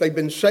Egypt. They've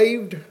been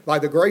saved by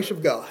the grace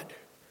of God.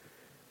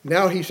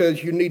 Now he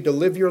says, you need to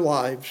live your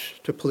lives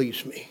to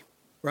please me,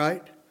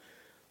 right?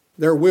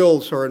 Their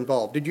wills are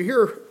involved. Did you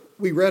hear?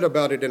 We read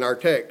about it in our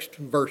text,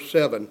 verse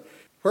 7.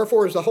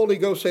 Wherefore, as the Holy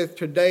Ghost saith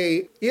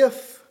today,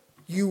 if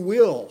you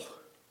will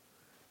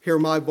hear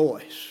my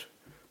voice,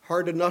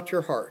 harden not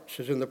your hearts,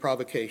 as in the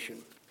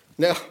provocation.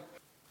 Now,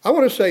 I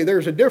want to say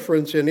there's a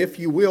difference in if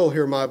you will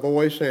hear my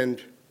voice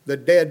and the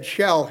dead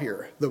shall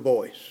hear the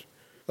voice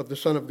of the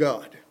Son of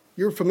God.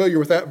 You're familiar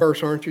with that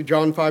verse, aren't you?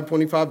 John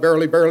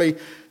 5:25, verily,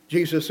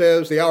 Jesus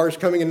says, the hour is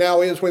coming and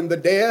now is when the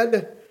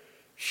dead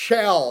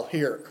shall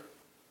hear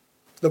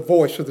the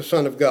voice of the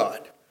Son of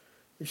God.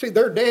 You see,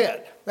 they're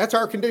dead. That's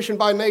our condition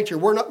by nature.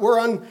 We're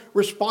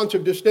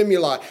unresponsive to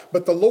stimuli.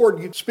 But the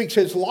Lord speaks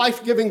his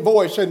life-giving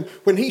voice, and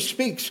when he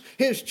speaks,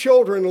 his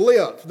children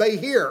live. They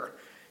hear,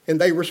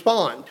 and they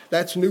respond.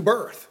 That's new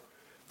birth.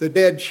 The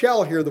dead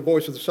shall hear the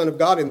voice of the Son of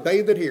God, and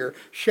they that hear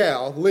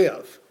shall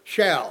live,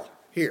 shall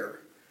hear.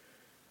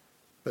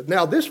 But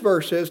now this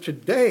verse says,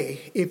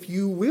 today, if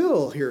you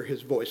will hear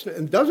his voice.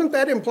 And doesn't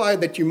that imply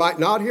that you might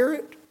not hear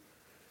it?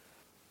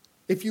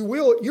 If you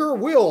will, your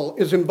will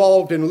is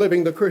involved in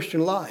living the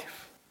Christian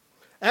life.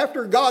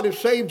 After God has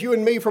saved you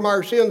and me from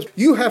our sins,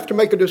 you have to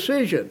make a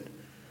decision.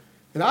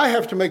 And I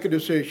have to make a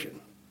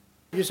decision.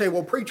 You say,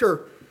 well,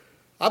 preacher,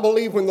 I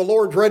believe when the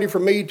Lord's ready for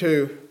me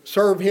to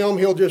serve him,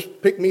 he'll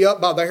just pick me up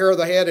by the hair of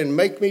the head and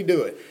make me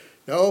do it.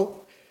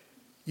 No,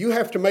 you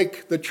have to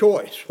make the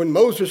choice. When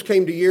Moses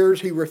came to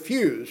years, he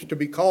refused to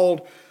be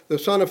called the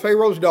son of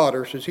Pharaoh's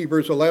daughter, says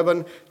Hebrews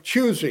 11,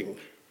 choosing,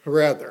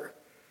 rather,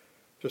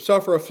 to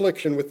suffer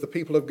affliction with the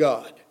people of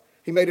God.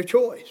 He made a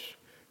choice.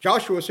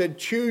 Joshua said,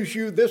 choose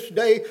you this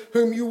day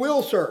whom you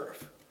will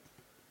serve.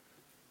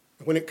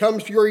 When it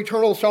comes to your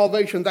eternal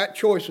salvation, that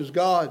choice is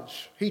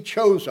God's. He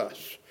chose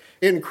us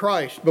in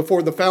Christ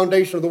before the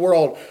foundation of the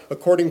world,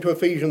 according to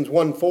Ephesians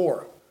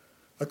 1:4,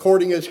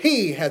 according as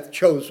he hath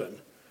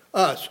chosen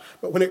us.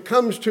 But when it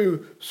comes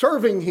to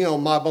serving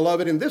him, my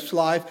beloved, in this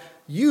life,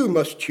 you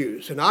must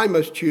choose, and I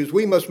must choose.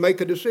 We must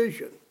make a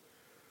decision.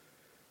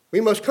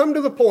 We must come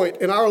to the point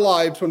in our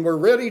lives when we're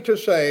ready to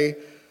say,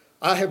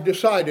 I have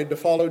decided to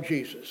follow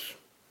Jesus.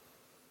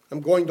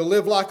 I'm going to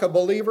live like a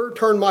believer,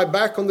 turn my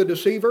back on the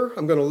deceiver.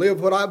 I'm going to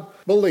live what I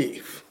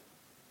believe.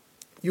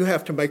 You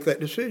have to make that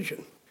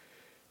decision.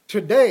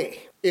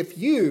 Today, if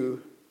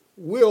you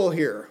will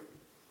hear,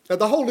 now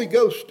the Holy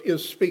Ghost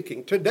is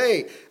speaking.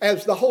 Today,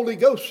 as the Holy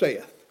Ghost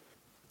saith.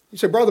 You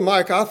say, Brother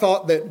Mike, I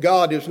thought that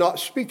God is not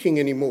speaking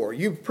anymore.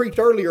 You preached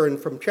earlier and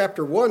from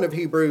chapter 1 of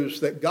Hebrews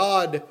that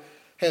God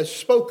has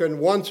spoken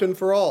once and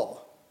for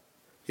all.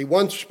 He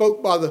once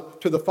spoke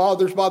to the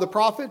fathers by the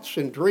prophets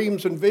in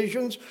dreams and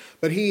visions,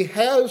 but he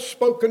has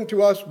spoken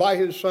to us by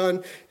his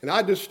Son. And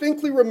I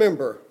distinctly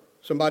remember,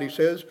 somebody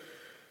says,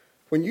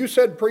 when you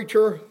said,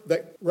 preacher,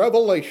 that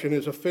revelation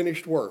is a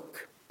finished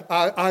work.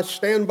 I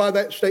stand by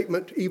that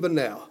statement even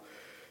now.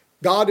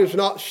 God is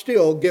not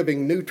still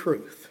giving new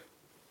truth.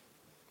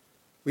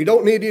 We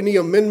don't need any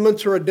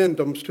amendments or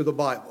addendums to the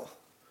Bible.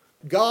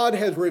 God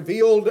has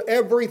revealed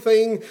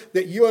everything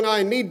that you and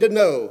I need to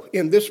know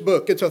in this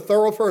book. It's a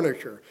thorough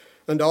furnisher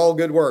unto all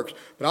good works.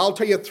 But I'll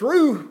tell you,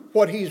 through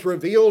what he's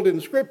revealed in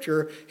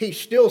Scripture, he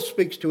still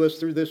speaks to us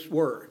through this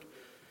word.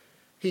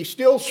 He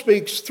still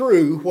speaks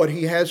through what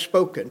he has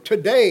spoken.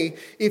 Today,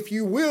 if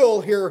you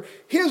will hear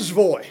his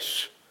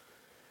voice.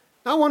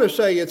 I want to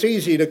say it's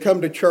easy to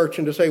come to church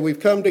and to say we've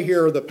come to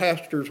hear the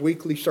pastor's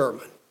weekly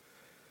sermon.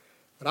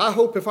 But I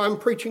hope if I'm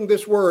preaching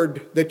this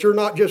word that you're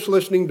not just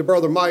listening to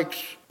Brother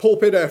Mike's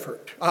pulpit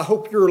effort. I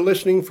hope you're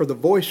listening for the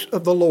voice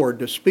of the Lord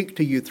to speak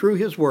to you through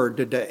his word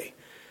today.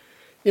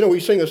 You know,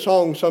 we sing a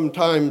song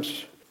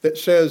sometimes that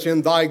says,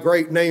 in thy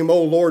great name,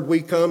 O Lord,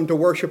 we come to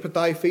worship at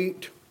thy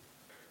feet.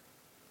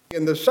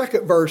 In the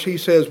second verse, he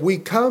says, we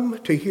come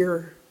to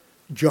hear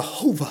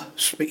Jehovah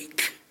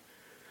speak,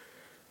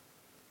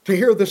 to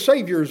hear the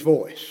Savior's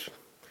voice.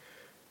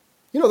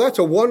 You know, that's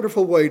a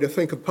wonderful way to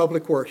think of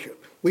public worship.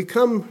 We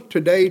come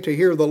today to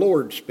hear the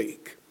Lord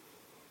speak.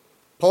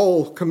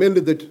 Paul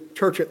commended the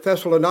church at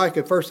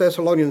Thessalonica, 1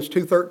 Thessalonians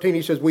 2:13.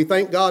 He says, we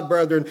thank God,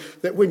 brethren,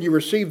 that when you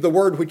received the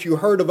word which you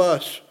heard of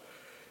us,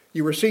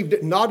 you received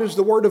it not as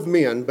the word of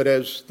men, but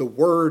as the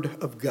word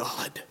of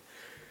God.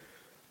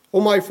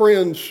 Oh, my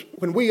friends,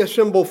 when we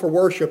assemble for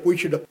worship, we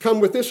should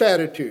come with this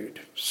attitude.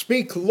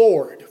 Speak,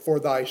 Lord, for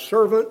thy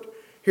servant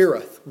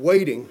heareth,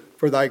 waiting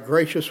for thy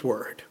gracious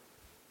word.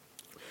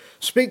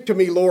 Speak to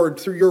me, Lord,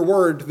 through your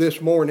word this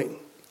morning.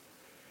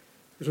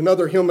 There's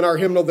another hymn in our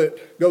hymnal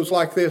that goes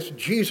like this.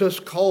 Jesus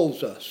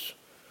calls us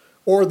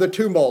o'er the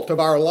tumult of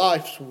our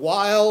life's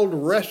wild,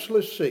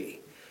 restless sea.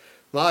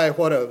 My,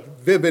 what a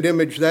vivid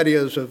image that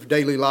is of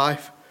daily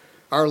life.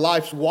 Our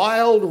life's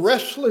wild,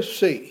 restless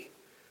sea.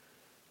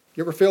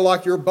 You ever feel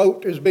like your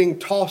boat is being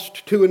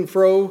tossed to and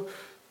fro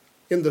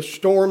in the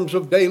storms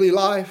of daily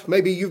life?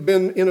 Maybe you've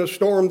been in a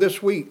storm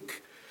this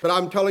week. But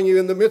I'm telling you,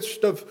 in the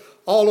midst of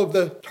all of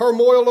the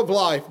turmoil of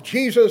life,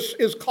 Jesus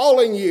is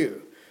calling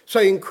you,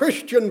 saying,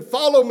 Christian,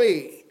 follow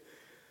me.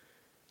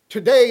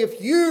 Today,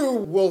 if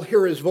you will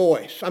hear his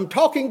voice, I'm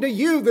talking to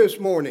you this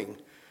morning,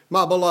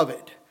 my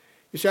beloved.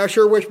 You say, I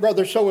sure wish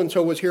Brother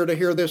so-and-so was here to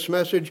hear this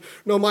message.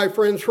 No, my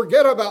friends,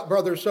 forget about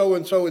Brother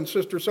so-and-so and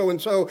Sister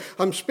so-and-so.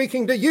 I'm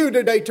speaking to you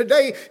today.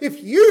 Today,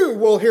 if you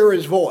will hear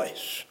his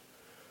voice,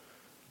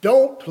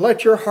 don't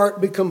let your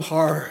heart become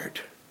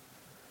hard.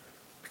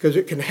 Because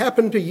it can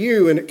happen to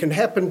you and it can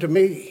happen to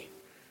me.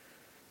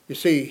 You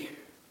see,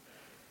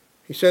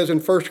 he says in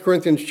 1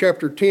 Corinthians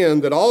chapter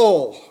 10 that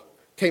all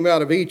came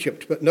out of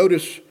Egypt. But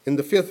notice in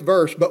the 5th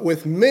verse, but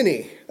with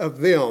many of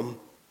them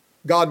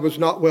God was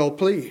not well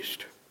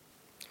pleased,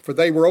 for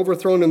they were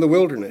overthrown in the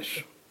wilderness.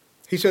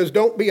 He says,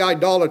 don't be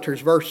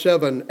idolaters, verse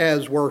 7,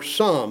 as were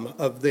some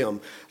of them.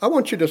 I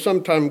want you to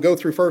sometime go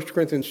through 1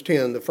 Corinthians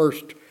 10, the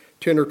first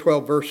 10 or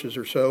 12 verses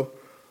or so,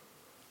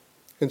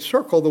 and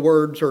circle the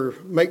words or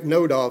make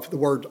note of the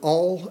words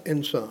all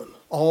and some.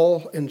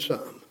 All and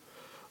some.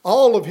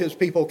 All of his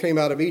people came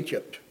out of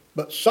Egypt,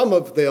 but some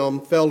of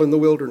them fell in the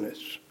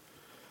wilderness.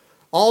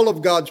 All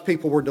of God's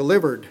people were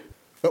delivered,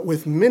 but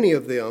with many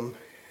of them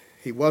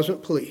he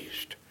wasn't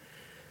pleased.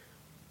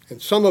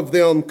 And some of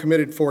them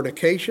committed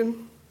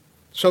fornication.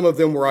 Some of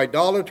them were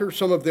idolaters.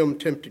 Some of them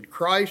tempted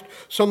Christ.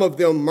 Some of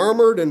them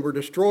murmured and were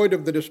destroyed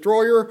of the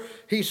destroyer.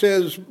 He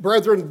says,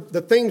 brethren, the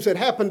things that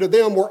happened to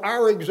them were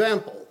our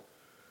example.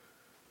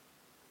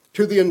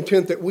 to the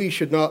intent that we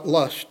should not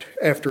lust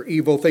after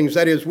evil things.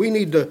 That is, we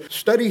need to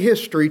study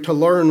history to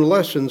learn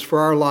lessons for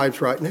our lives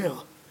right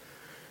now.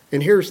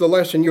 And here's the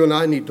lesson you and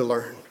I need to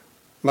learn,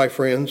 my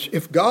friends.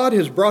 If God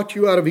has brought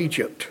you out of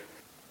Egypt,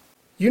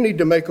 you need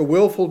to make a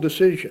willful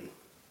decision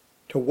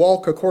to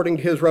walk according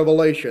to his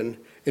revelation.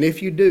 And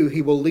if you do,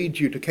 he will lead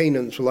you to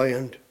Canaan's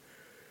land.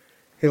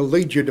 He'll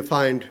lead you to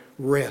find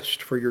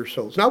rest for your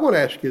souls. Now I want to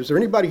ask you, is there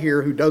anybody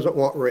here who doesn't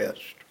want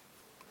rest?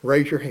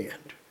 Raise your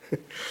hand.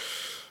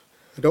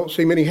 I don't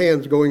see many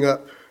hands going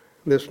up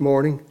this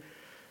morning.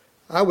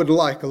 I would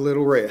like a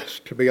little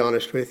rest, to be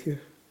honest with you.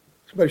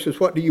 Somebody says,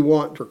 what do you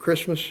want for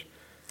Christmas?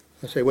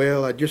 I say,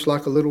 well, I'd just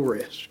like a little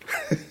rest.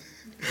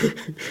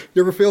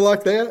 You ever feel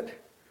like that?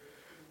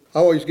 I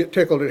always get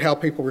tickled at how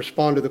people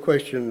respond to the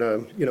question,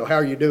 how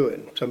are you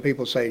doing? Some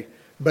people say,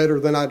 better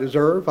than I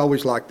deserve. I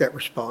always like that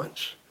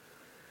response.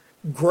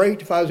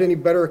 Great. If I was any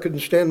better, I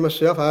couldn't stand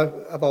myself.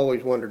 I've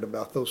always wondered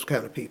about those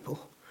kind of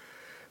people.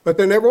 But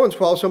then every once in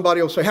a while,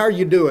 somebody will say, how are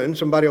you doing?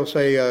 Somebody will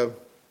say,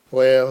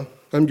 well,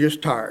 I'm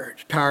just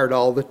tired. Tired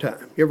all the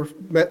time. You ever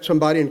met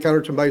somebody,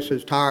 encountered somebody who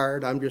says,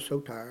 tired? I'm just so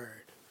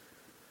tired.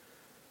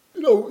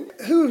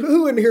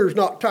 Who in here is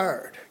not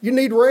tired? You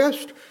need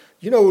rest?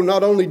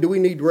 Not only do we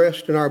need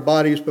rest in our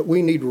bodies, but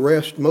we need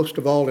rest most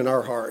of all in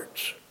our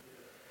hearts.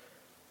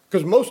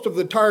 Because most of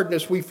the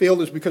tiredness we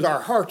feel is because our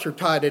hearts are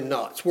tied in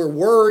knots. We're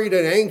worried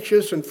and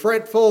anxious and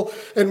fretful,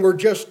 and we're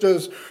just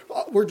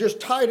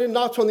tied in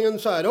knots on the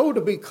inside. Oh,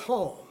 to be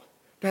calm,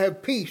 to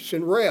have peace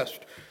and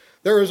rest.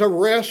 There is a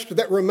rest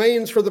that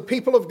remains for the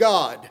people of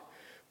God.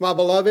 My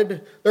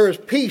beloved, there is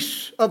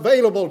peace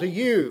available to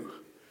you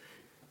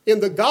in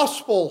the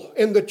gospel,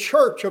 in the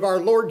church of our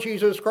Lord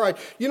Jesus Christ.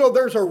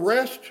 There's a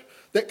rest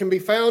that can be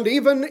found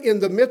even in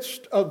the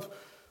midst of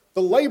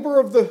the labor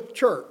of the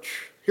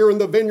church. Here in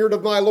the vineyard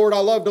of my Lord, I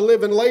love to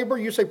live in labor.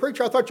 You say,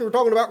 preacher, I thought you were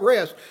talking about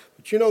rest.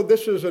 But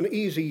this is an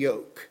easy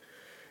yoke.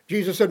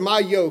 Jesus said, my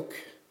yoke,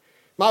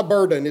 my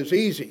burden is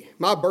easy.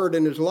 My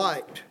burden is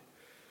light.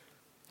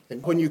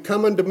 And when you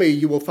come unto me,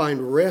 you will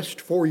find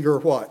rest for your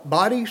what?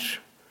 Bodies?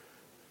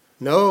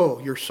 No,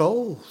 your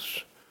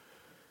souls.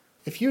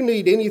 If you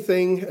need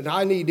anything, and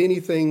I need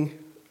anything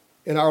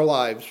in our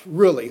lives,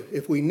 really,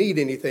 if we need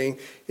anything,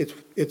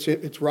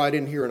 it's right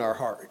in here in our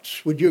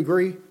hearts. Would you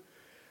agree?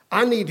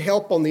 I need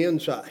help on the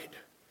inside.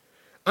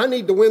 I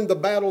need to win the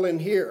battle in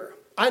here.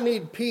 I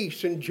need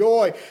peace and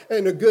joy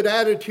and a good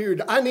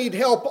attitude. I need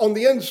help on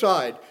the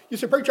inside. You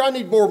say, preacher, I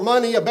need more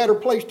money, a better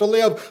place to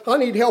live. I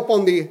need help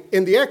in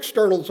the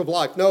externals of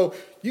life. No,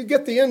 you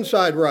get the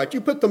inside right.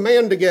 You put the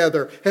man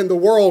together and the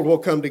world will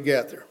come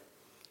together.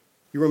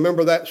 You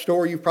remember that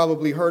story? You've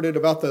probably heard it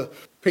about the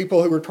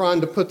people who were trying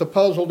to put the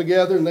puzzle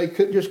together and they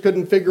just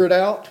couldn't figure it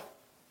out.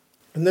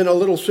 And then a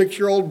little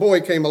 6-year-old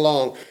boy came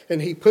along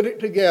and he put it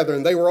together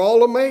and they were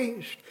all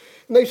amazed.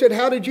 And they said,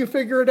 how did you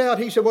figure it out?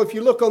 He said, well, if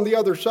you look on the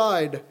other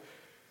side,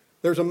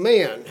 there's a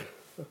man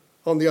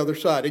on the other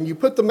side. And you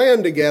put the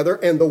man together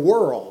and the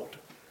world,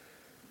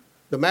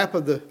 the map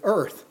of the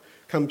earth,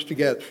 comes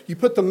together. You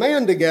put the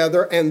man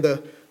together and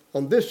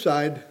on this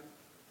side,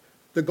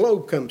 the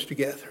globe comes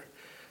together.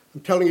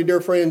 I'm telling you, dear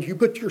friends, you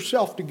put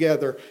yourself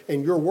together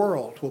and your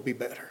world will be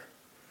better.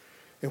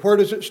 And where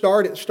does it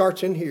start? It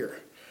starts in here.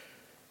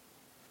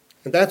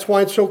 And that's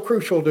why it's so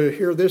crucial to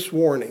hear this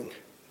warning.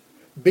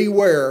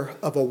 Beware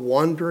of a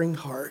wandering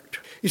heart.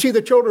 You see,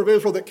 the children of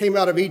Israel that came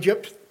out of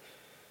Egypt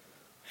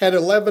had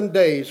 11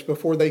 days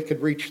before they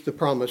could reach the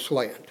promised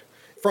land.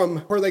 From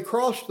where they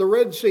crossed the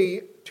Red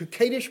Sea to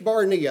Kadesh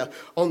Barnea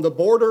on the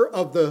border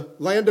of the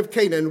land of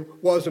Canaan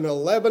was an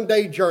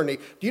 11-day journey.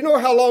 Do you know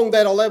how long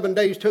that 11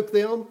 days took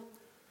them?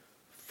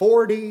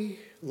 40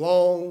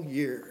 long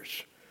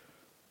years.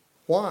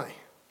 Why?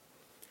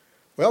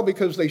 Well,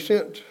 because they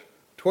sent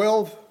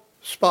 12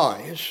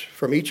 spies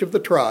from each of the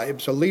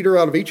tribes, a leader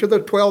out of each of the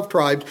 12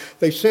 tribes.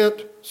 They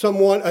sent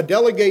a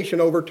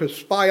delegation over to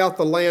spy out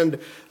the land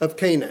of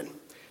Canaan.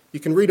 You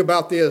can read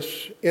about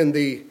this in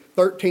the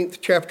 13th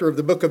chapter of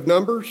the book of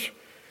Numbers.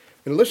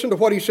 And listen to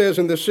what he says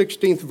in the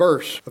 16th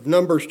verse of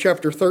Numbers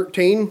chapter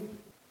 13.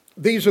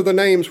 These are the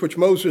names which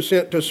Moses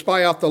sent to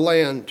spy out the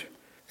land.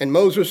 And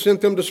Moses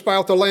sent them to spy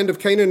out the land of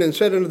Canaan and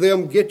said unto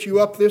them, get you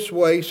up this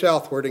way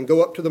southward and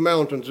go up to the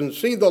mountains and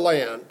see the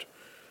land,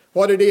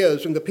 what it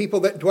is, and the people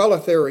that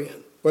dwelleth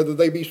therein, whether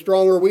they be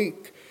strong or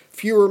weak,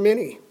 few or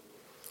many,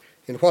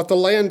 and what the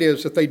land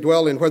is that they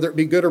dwell in, whether it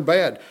be good or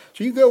bad.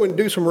 So you go and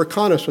do some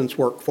reconnaissance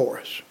work for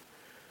us.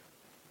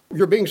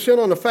 You're being sent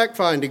on a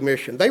fact-finding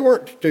mission. They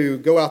weren't to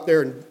go out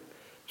there and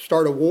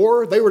start a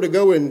war. They were to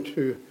go in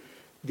to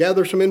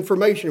gather some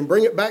information and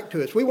bring it back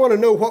to us. We want to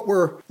know what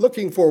we're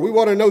looking for. We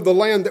want to know the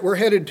land that we're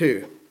headed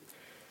to,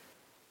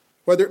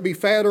 whether it be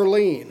fat or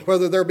lean,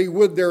 whether there be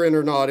wood therein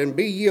or not, and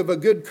be ye of a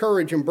good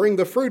courage, and bring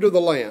the fruit of the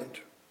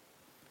land.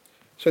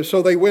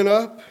 So they went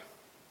up,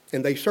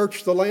 and they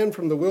searched the land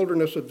from the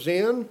wilderness of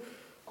Zin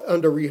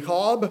unto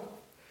Rehob,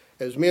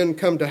 as men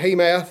come to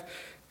Hamath,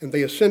 and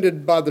they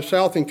ascended by the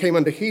south and came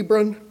unto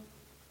Hebron.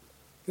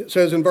 It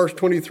says in verse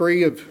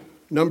 23 of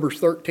Numbers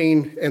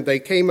 13, and they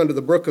came unto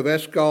the brook of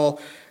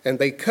Eshcol, and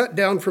they cut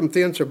down from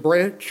thence a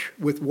branch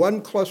with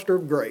one cluster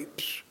of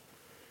grapes.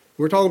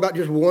 We're talking about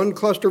just one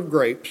cluster of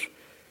grapes.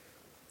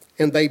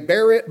 And they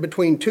bare it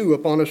between two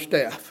upon a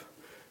staff.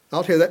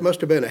 I'll tell you, that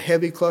must have been a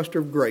heavy cluster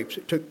of grapes.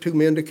 It took 2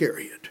 men to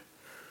carry it.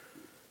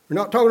 We're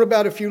not talking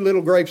about a few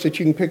little grapes that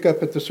you can pick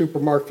up at the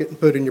supermarket and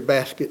put in your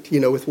basket,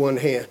 with one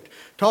hand.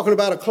 Talking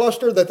about a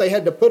cluster that they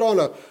had to put on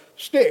a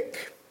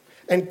stick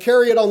and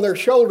carry it on their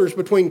shoulders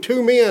between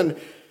 2 men.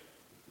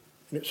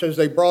 And it says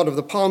they brought of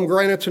the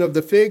pomegranates and of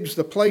the figs.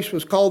 The place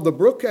was called the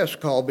brook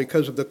Eshcol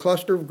because of the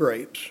cluster of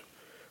grapes,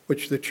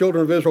 which the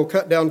children of Israel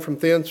cut down from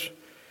thence.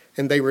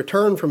 And they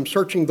returned from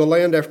searching the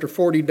land after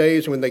 40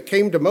 days. And when they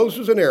came to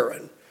Moses and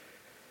Aaron,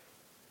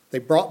 they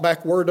brought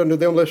back word unto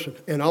them, listen,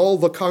 and all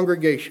the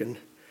congregation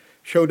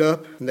showed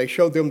up, and they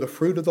showed them the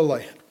fruit of the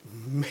land.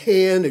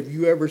 Man, have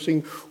you ever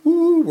seen,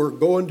 we're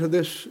going to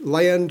this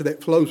land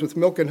that flows with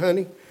milk and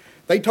honey.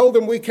 They told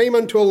them, we came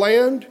unto a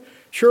land,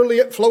 surely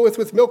it floweth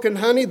with milk and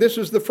honey. This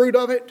is the fruit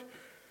of it.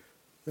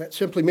 That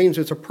simply means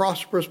it's a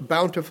prosperous,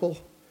 bountiful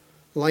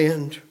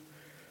land.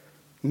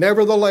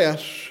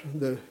 Nevertheless,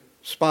 the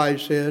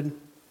spies said,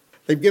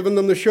 they've given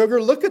them the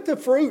sugar. Look at the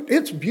fruit.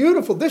 It's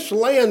beautiful. This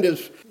land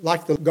is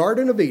like the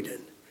Garden of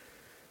Eden.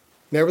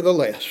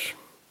 Nevertheless,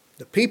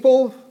 the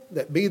people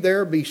that be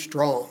there be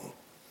strong,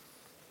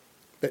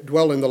 that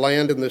dwell in the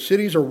land, and the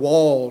cities are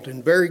walled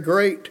and very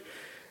great.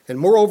 And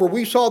moreover,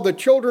 we saw the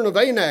children of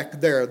Anak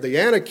there. The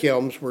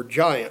Anakims were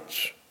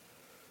giants.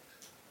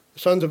 The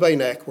sons of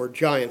Anak were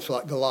giants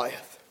like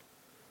Goliath.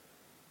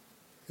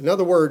 In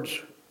other words,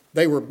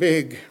 they were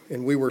big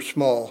and we were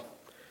small.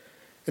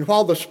 And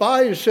while the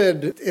spies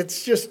said,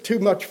 it's just too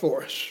much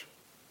for us,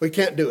 we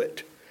can't do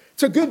it.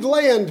 It's a good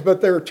land,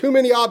 but there are too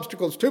many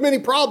obstacles, too many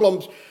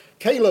problems.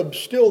 Caleb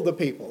stilled the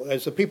people.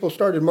 As the people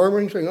started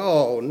murmuring, saying,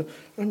 oh,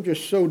 I'm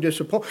just so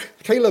disappointed.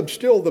 Caleb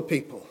stilled the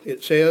people,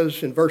 it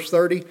says in verse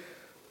 30,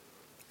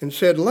 and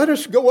said, let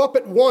us go up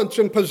at once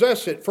and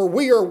possess it, for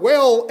we are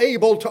well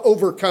able to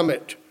overcome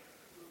it.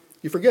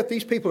 You forget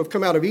these people have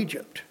come out of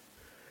Egypt.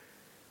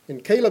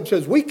 And Caleb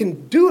says, we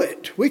can do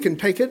it. We can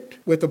take it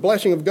with the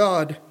blessing of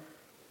God.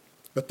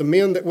 But the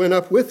men that went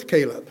up with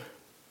Caleb,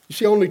 you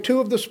see, only 2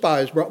 of the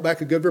spies brought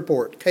back a good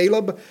report,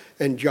 Caleb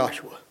and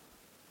Joshua.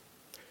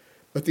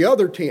 But the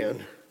other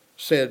 10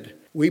 said,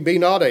 we be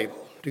not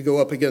able to go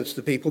up against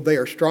the people. They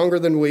are stronger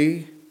than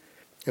we.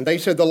 And they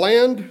said, the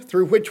land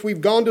through which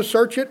we've gone to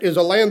search it is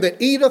a land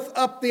that eateth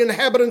up the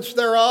inhabitants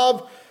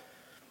thereof.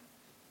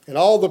 And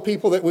all the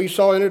people that we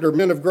saw in it are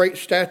men of great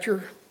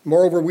stature.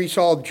 Moreover, we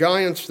saw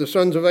giants, the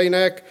sons of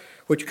Anak,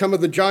 which come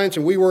of the giants,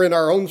 and we were in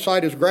our own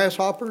sight as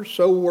grasshoppers,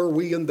 so were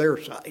we in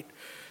their sight.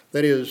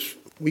 That is,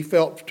 we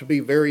felt to be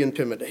very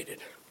intimidated.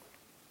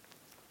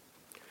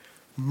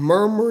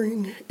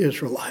 Murmuring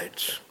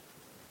Israelites.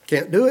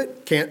 Can't do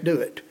it, can't do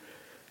it.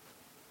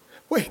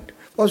 Wait,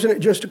 wasn't it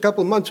just a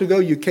couple of months ago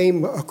you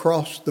came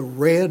across the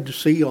Red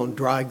Sea on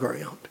dry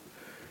ground?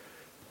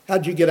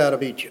 How'd you get out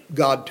of Egypt?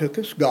 God took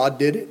us. God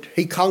did it.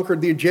 He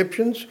conquered the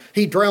Egyptians.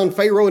 He drowned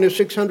Pharaoh and his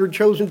 600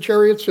 chosen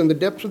chariots in the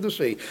depths of the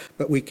sea.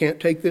 But we can't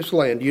take this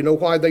land. You know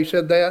why they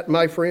said that,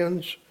 my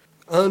friends?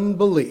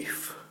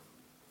 Unbelief.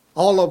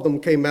 All of them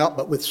came out,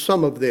 but with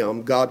some of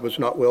them, God was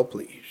not well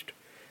pleased.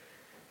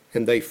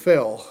 And they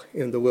fell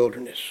in the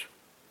wilderness.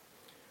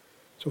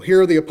 So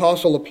here the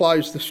apostle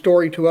applies the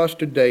story to us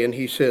today, and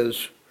he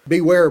says,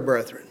 beware,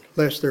 brethren,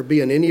 lest there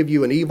be in any of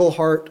you an evil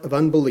heart of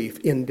unbelief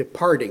in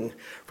departing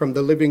from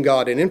the living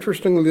God. And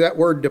interestingly, that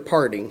word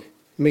departing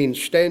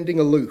means standing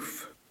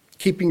aloof,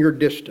 keeping your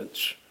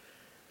distance.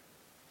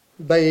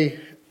 They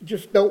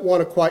just don't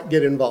want to quite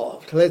get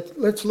involved.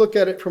 Let's look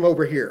at it from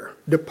over here.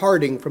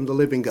 Departing from the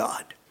living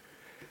God.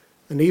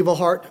 An evil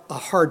heart, a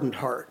hardened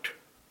heart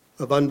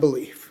of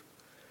unbelief.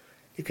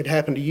 It could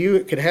happen to you,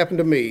 it could happen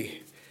to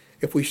me,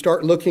 if we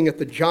start looking at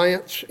the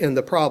giants and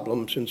the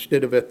problems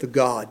instead of at the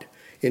God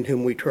in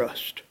whom we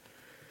trust.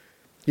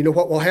 You know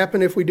what will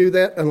happen if we do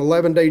that? An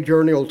 11-day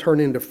journey will turn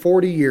into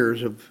 40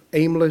 years of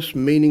aimless,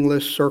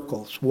 meaningless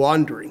circles,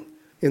 wandering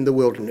in the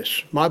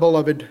wilderness. My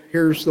beloved,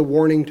 here's the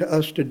warning to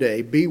us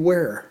today.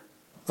 Beware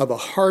of a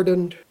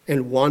hardened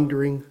and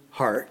wandering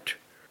heart.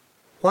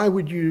 Why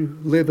would you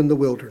live in the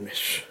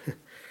wilderness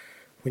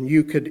when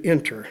you could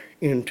enter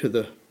into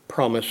the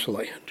promised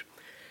land?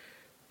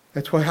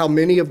 That's why how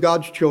many of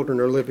God's children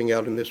are living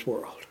out in this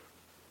world.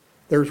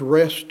 There's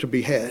rest to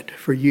be had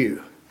for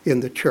you in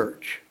the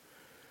church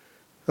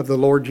of the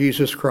Lord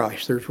Jesus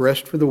Christ. There's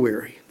rest for the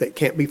weary that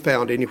can't be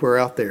found anywhere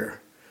out there.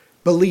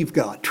 Believe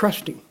God.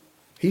 Trust Him.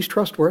 He's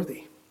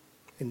trustworthy.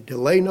 And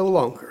delay no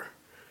longer.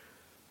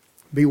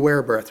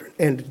 Beware, brethren.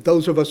 And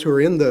those of us who are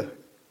in the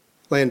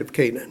land of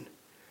Canaan,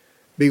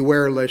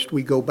 beware lest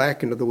we go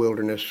back into the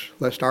wilderness,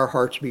 lest our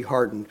hearts be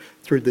hardened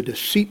through the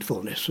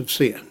deceitfulness of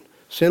sin.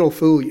 Sin will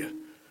fool you.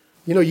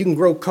 You know, you can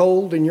grow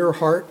cold in your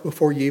heart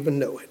before you even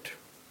know it.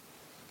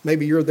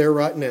 Maybe you're there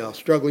right now,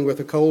 struggling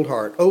with a cold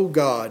heart. Oh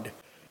God,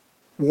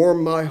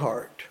 warm my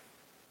heart.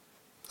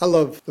 I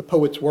love the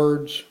poet's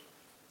words.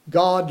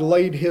 God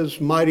laid his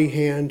mighty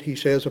hand, he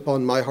says,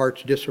 upon my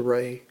heart's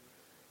disarray.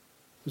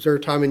 Was there a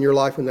time in your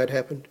life when that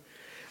happened?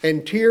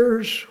 And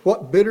tears,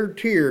 what bitter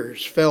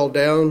tears, fell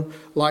down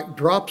like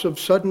drops of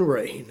sudden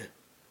rain.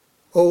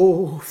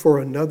 Oh, for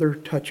another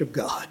touch of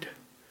God.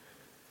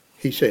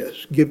 He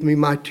says, give me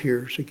my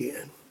tears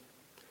again.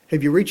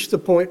 Have you reached the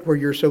point where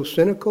you're so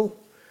cynical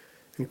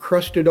and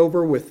crusted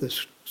over with the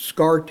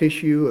scar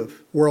tissue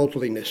of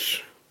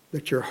worldliness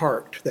that your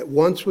heart, that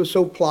once was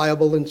so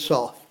pliable and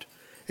soft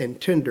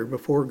and tender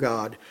before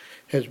God,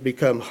 has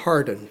become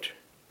hardened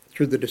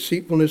through the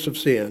deceitfulness of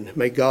sin?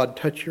 May God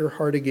touch your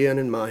heart again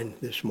and mine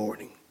this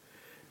morning.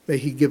 May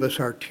he give us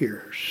our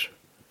tears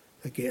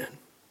again.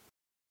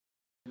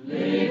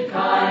 Lead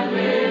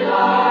kindly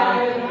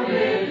light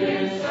with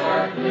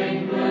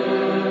encircling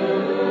blue.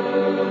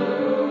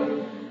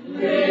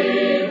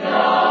 Lead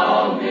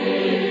thou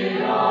me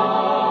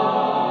on.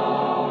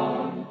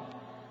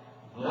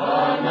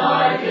 The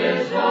night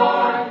is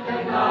dark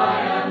and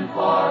I am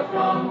far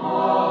from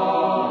home.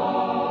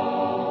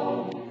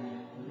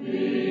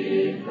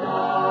 Lead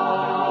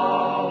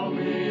thou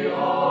me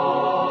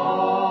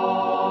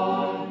on.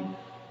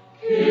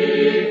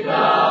 Keep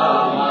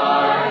thou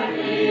my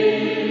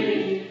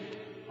feet.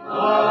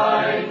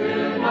 I do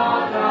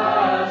not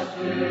ask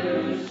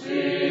to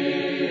see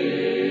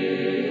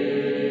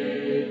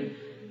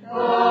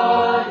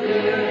the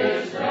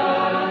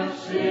distant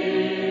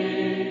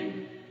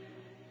sea.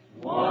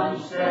 One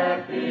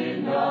step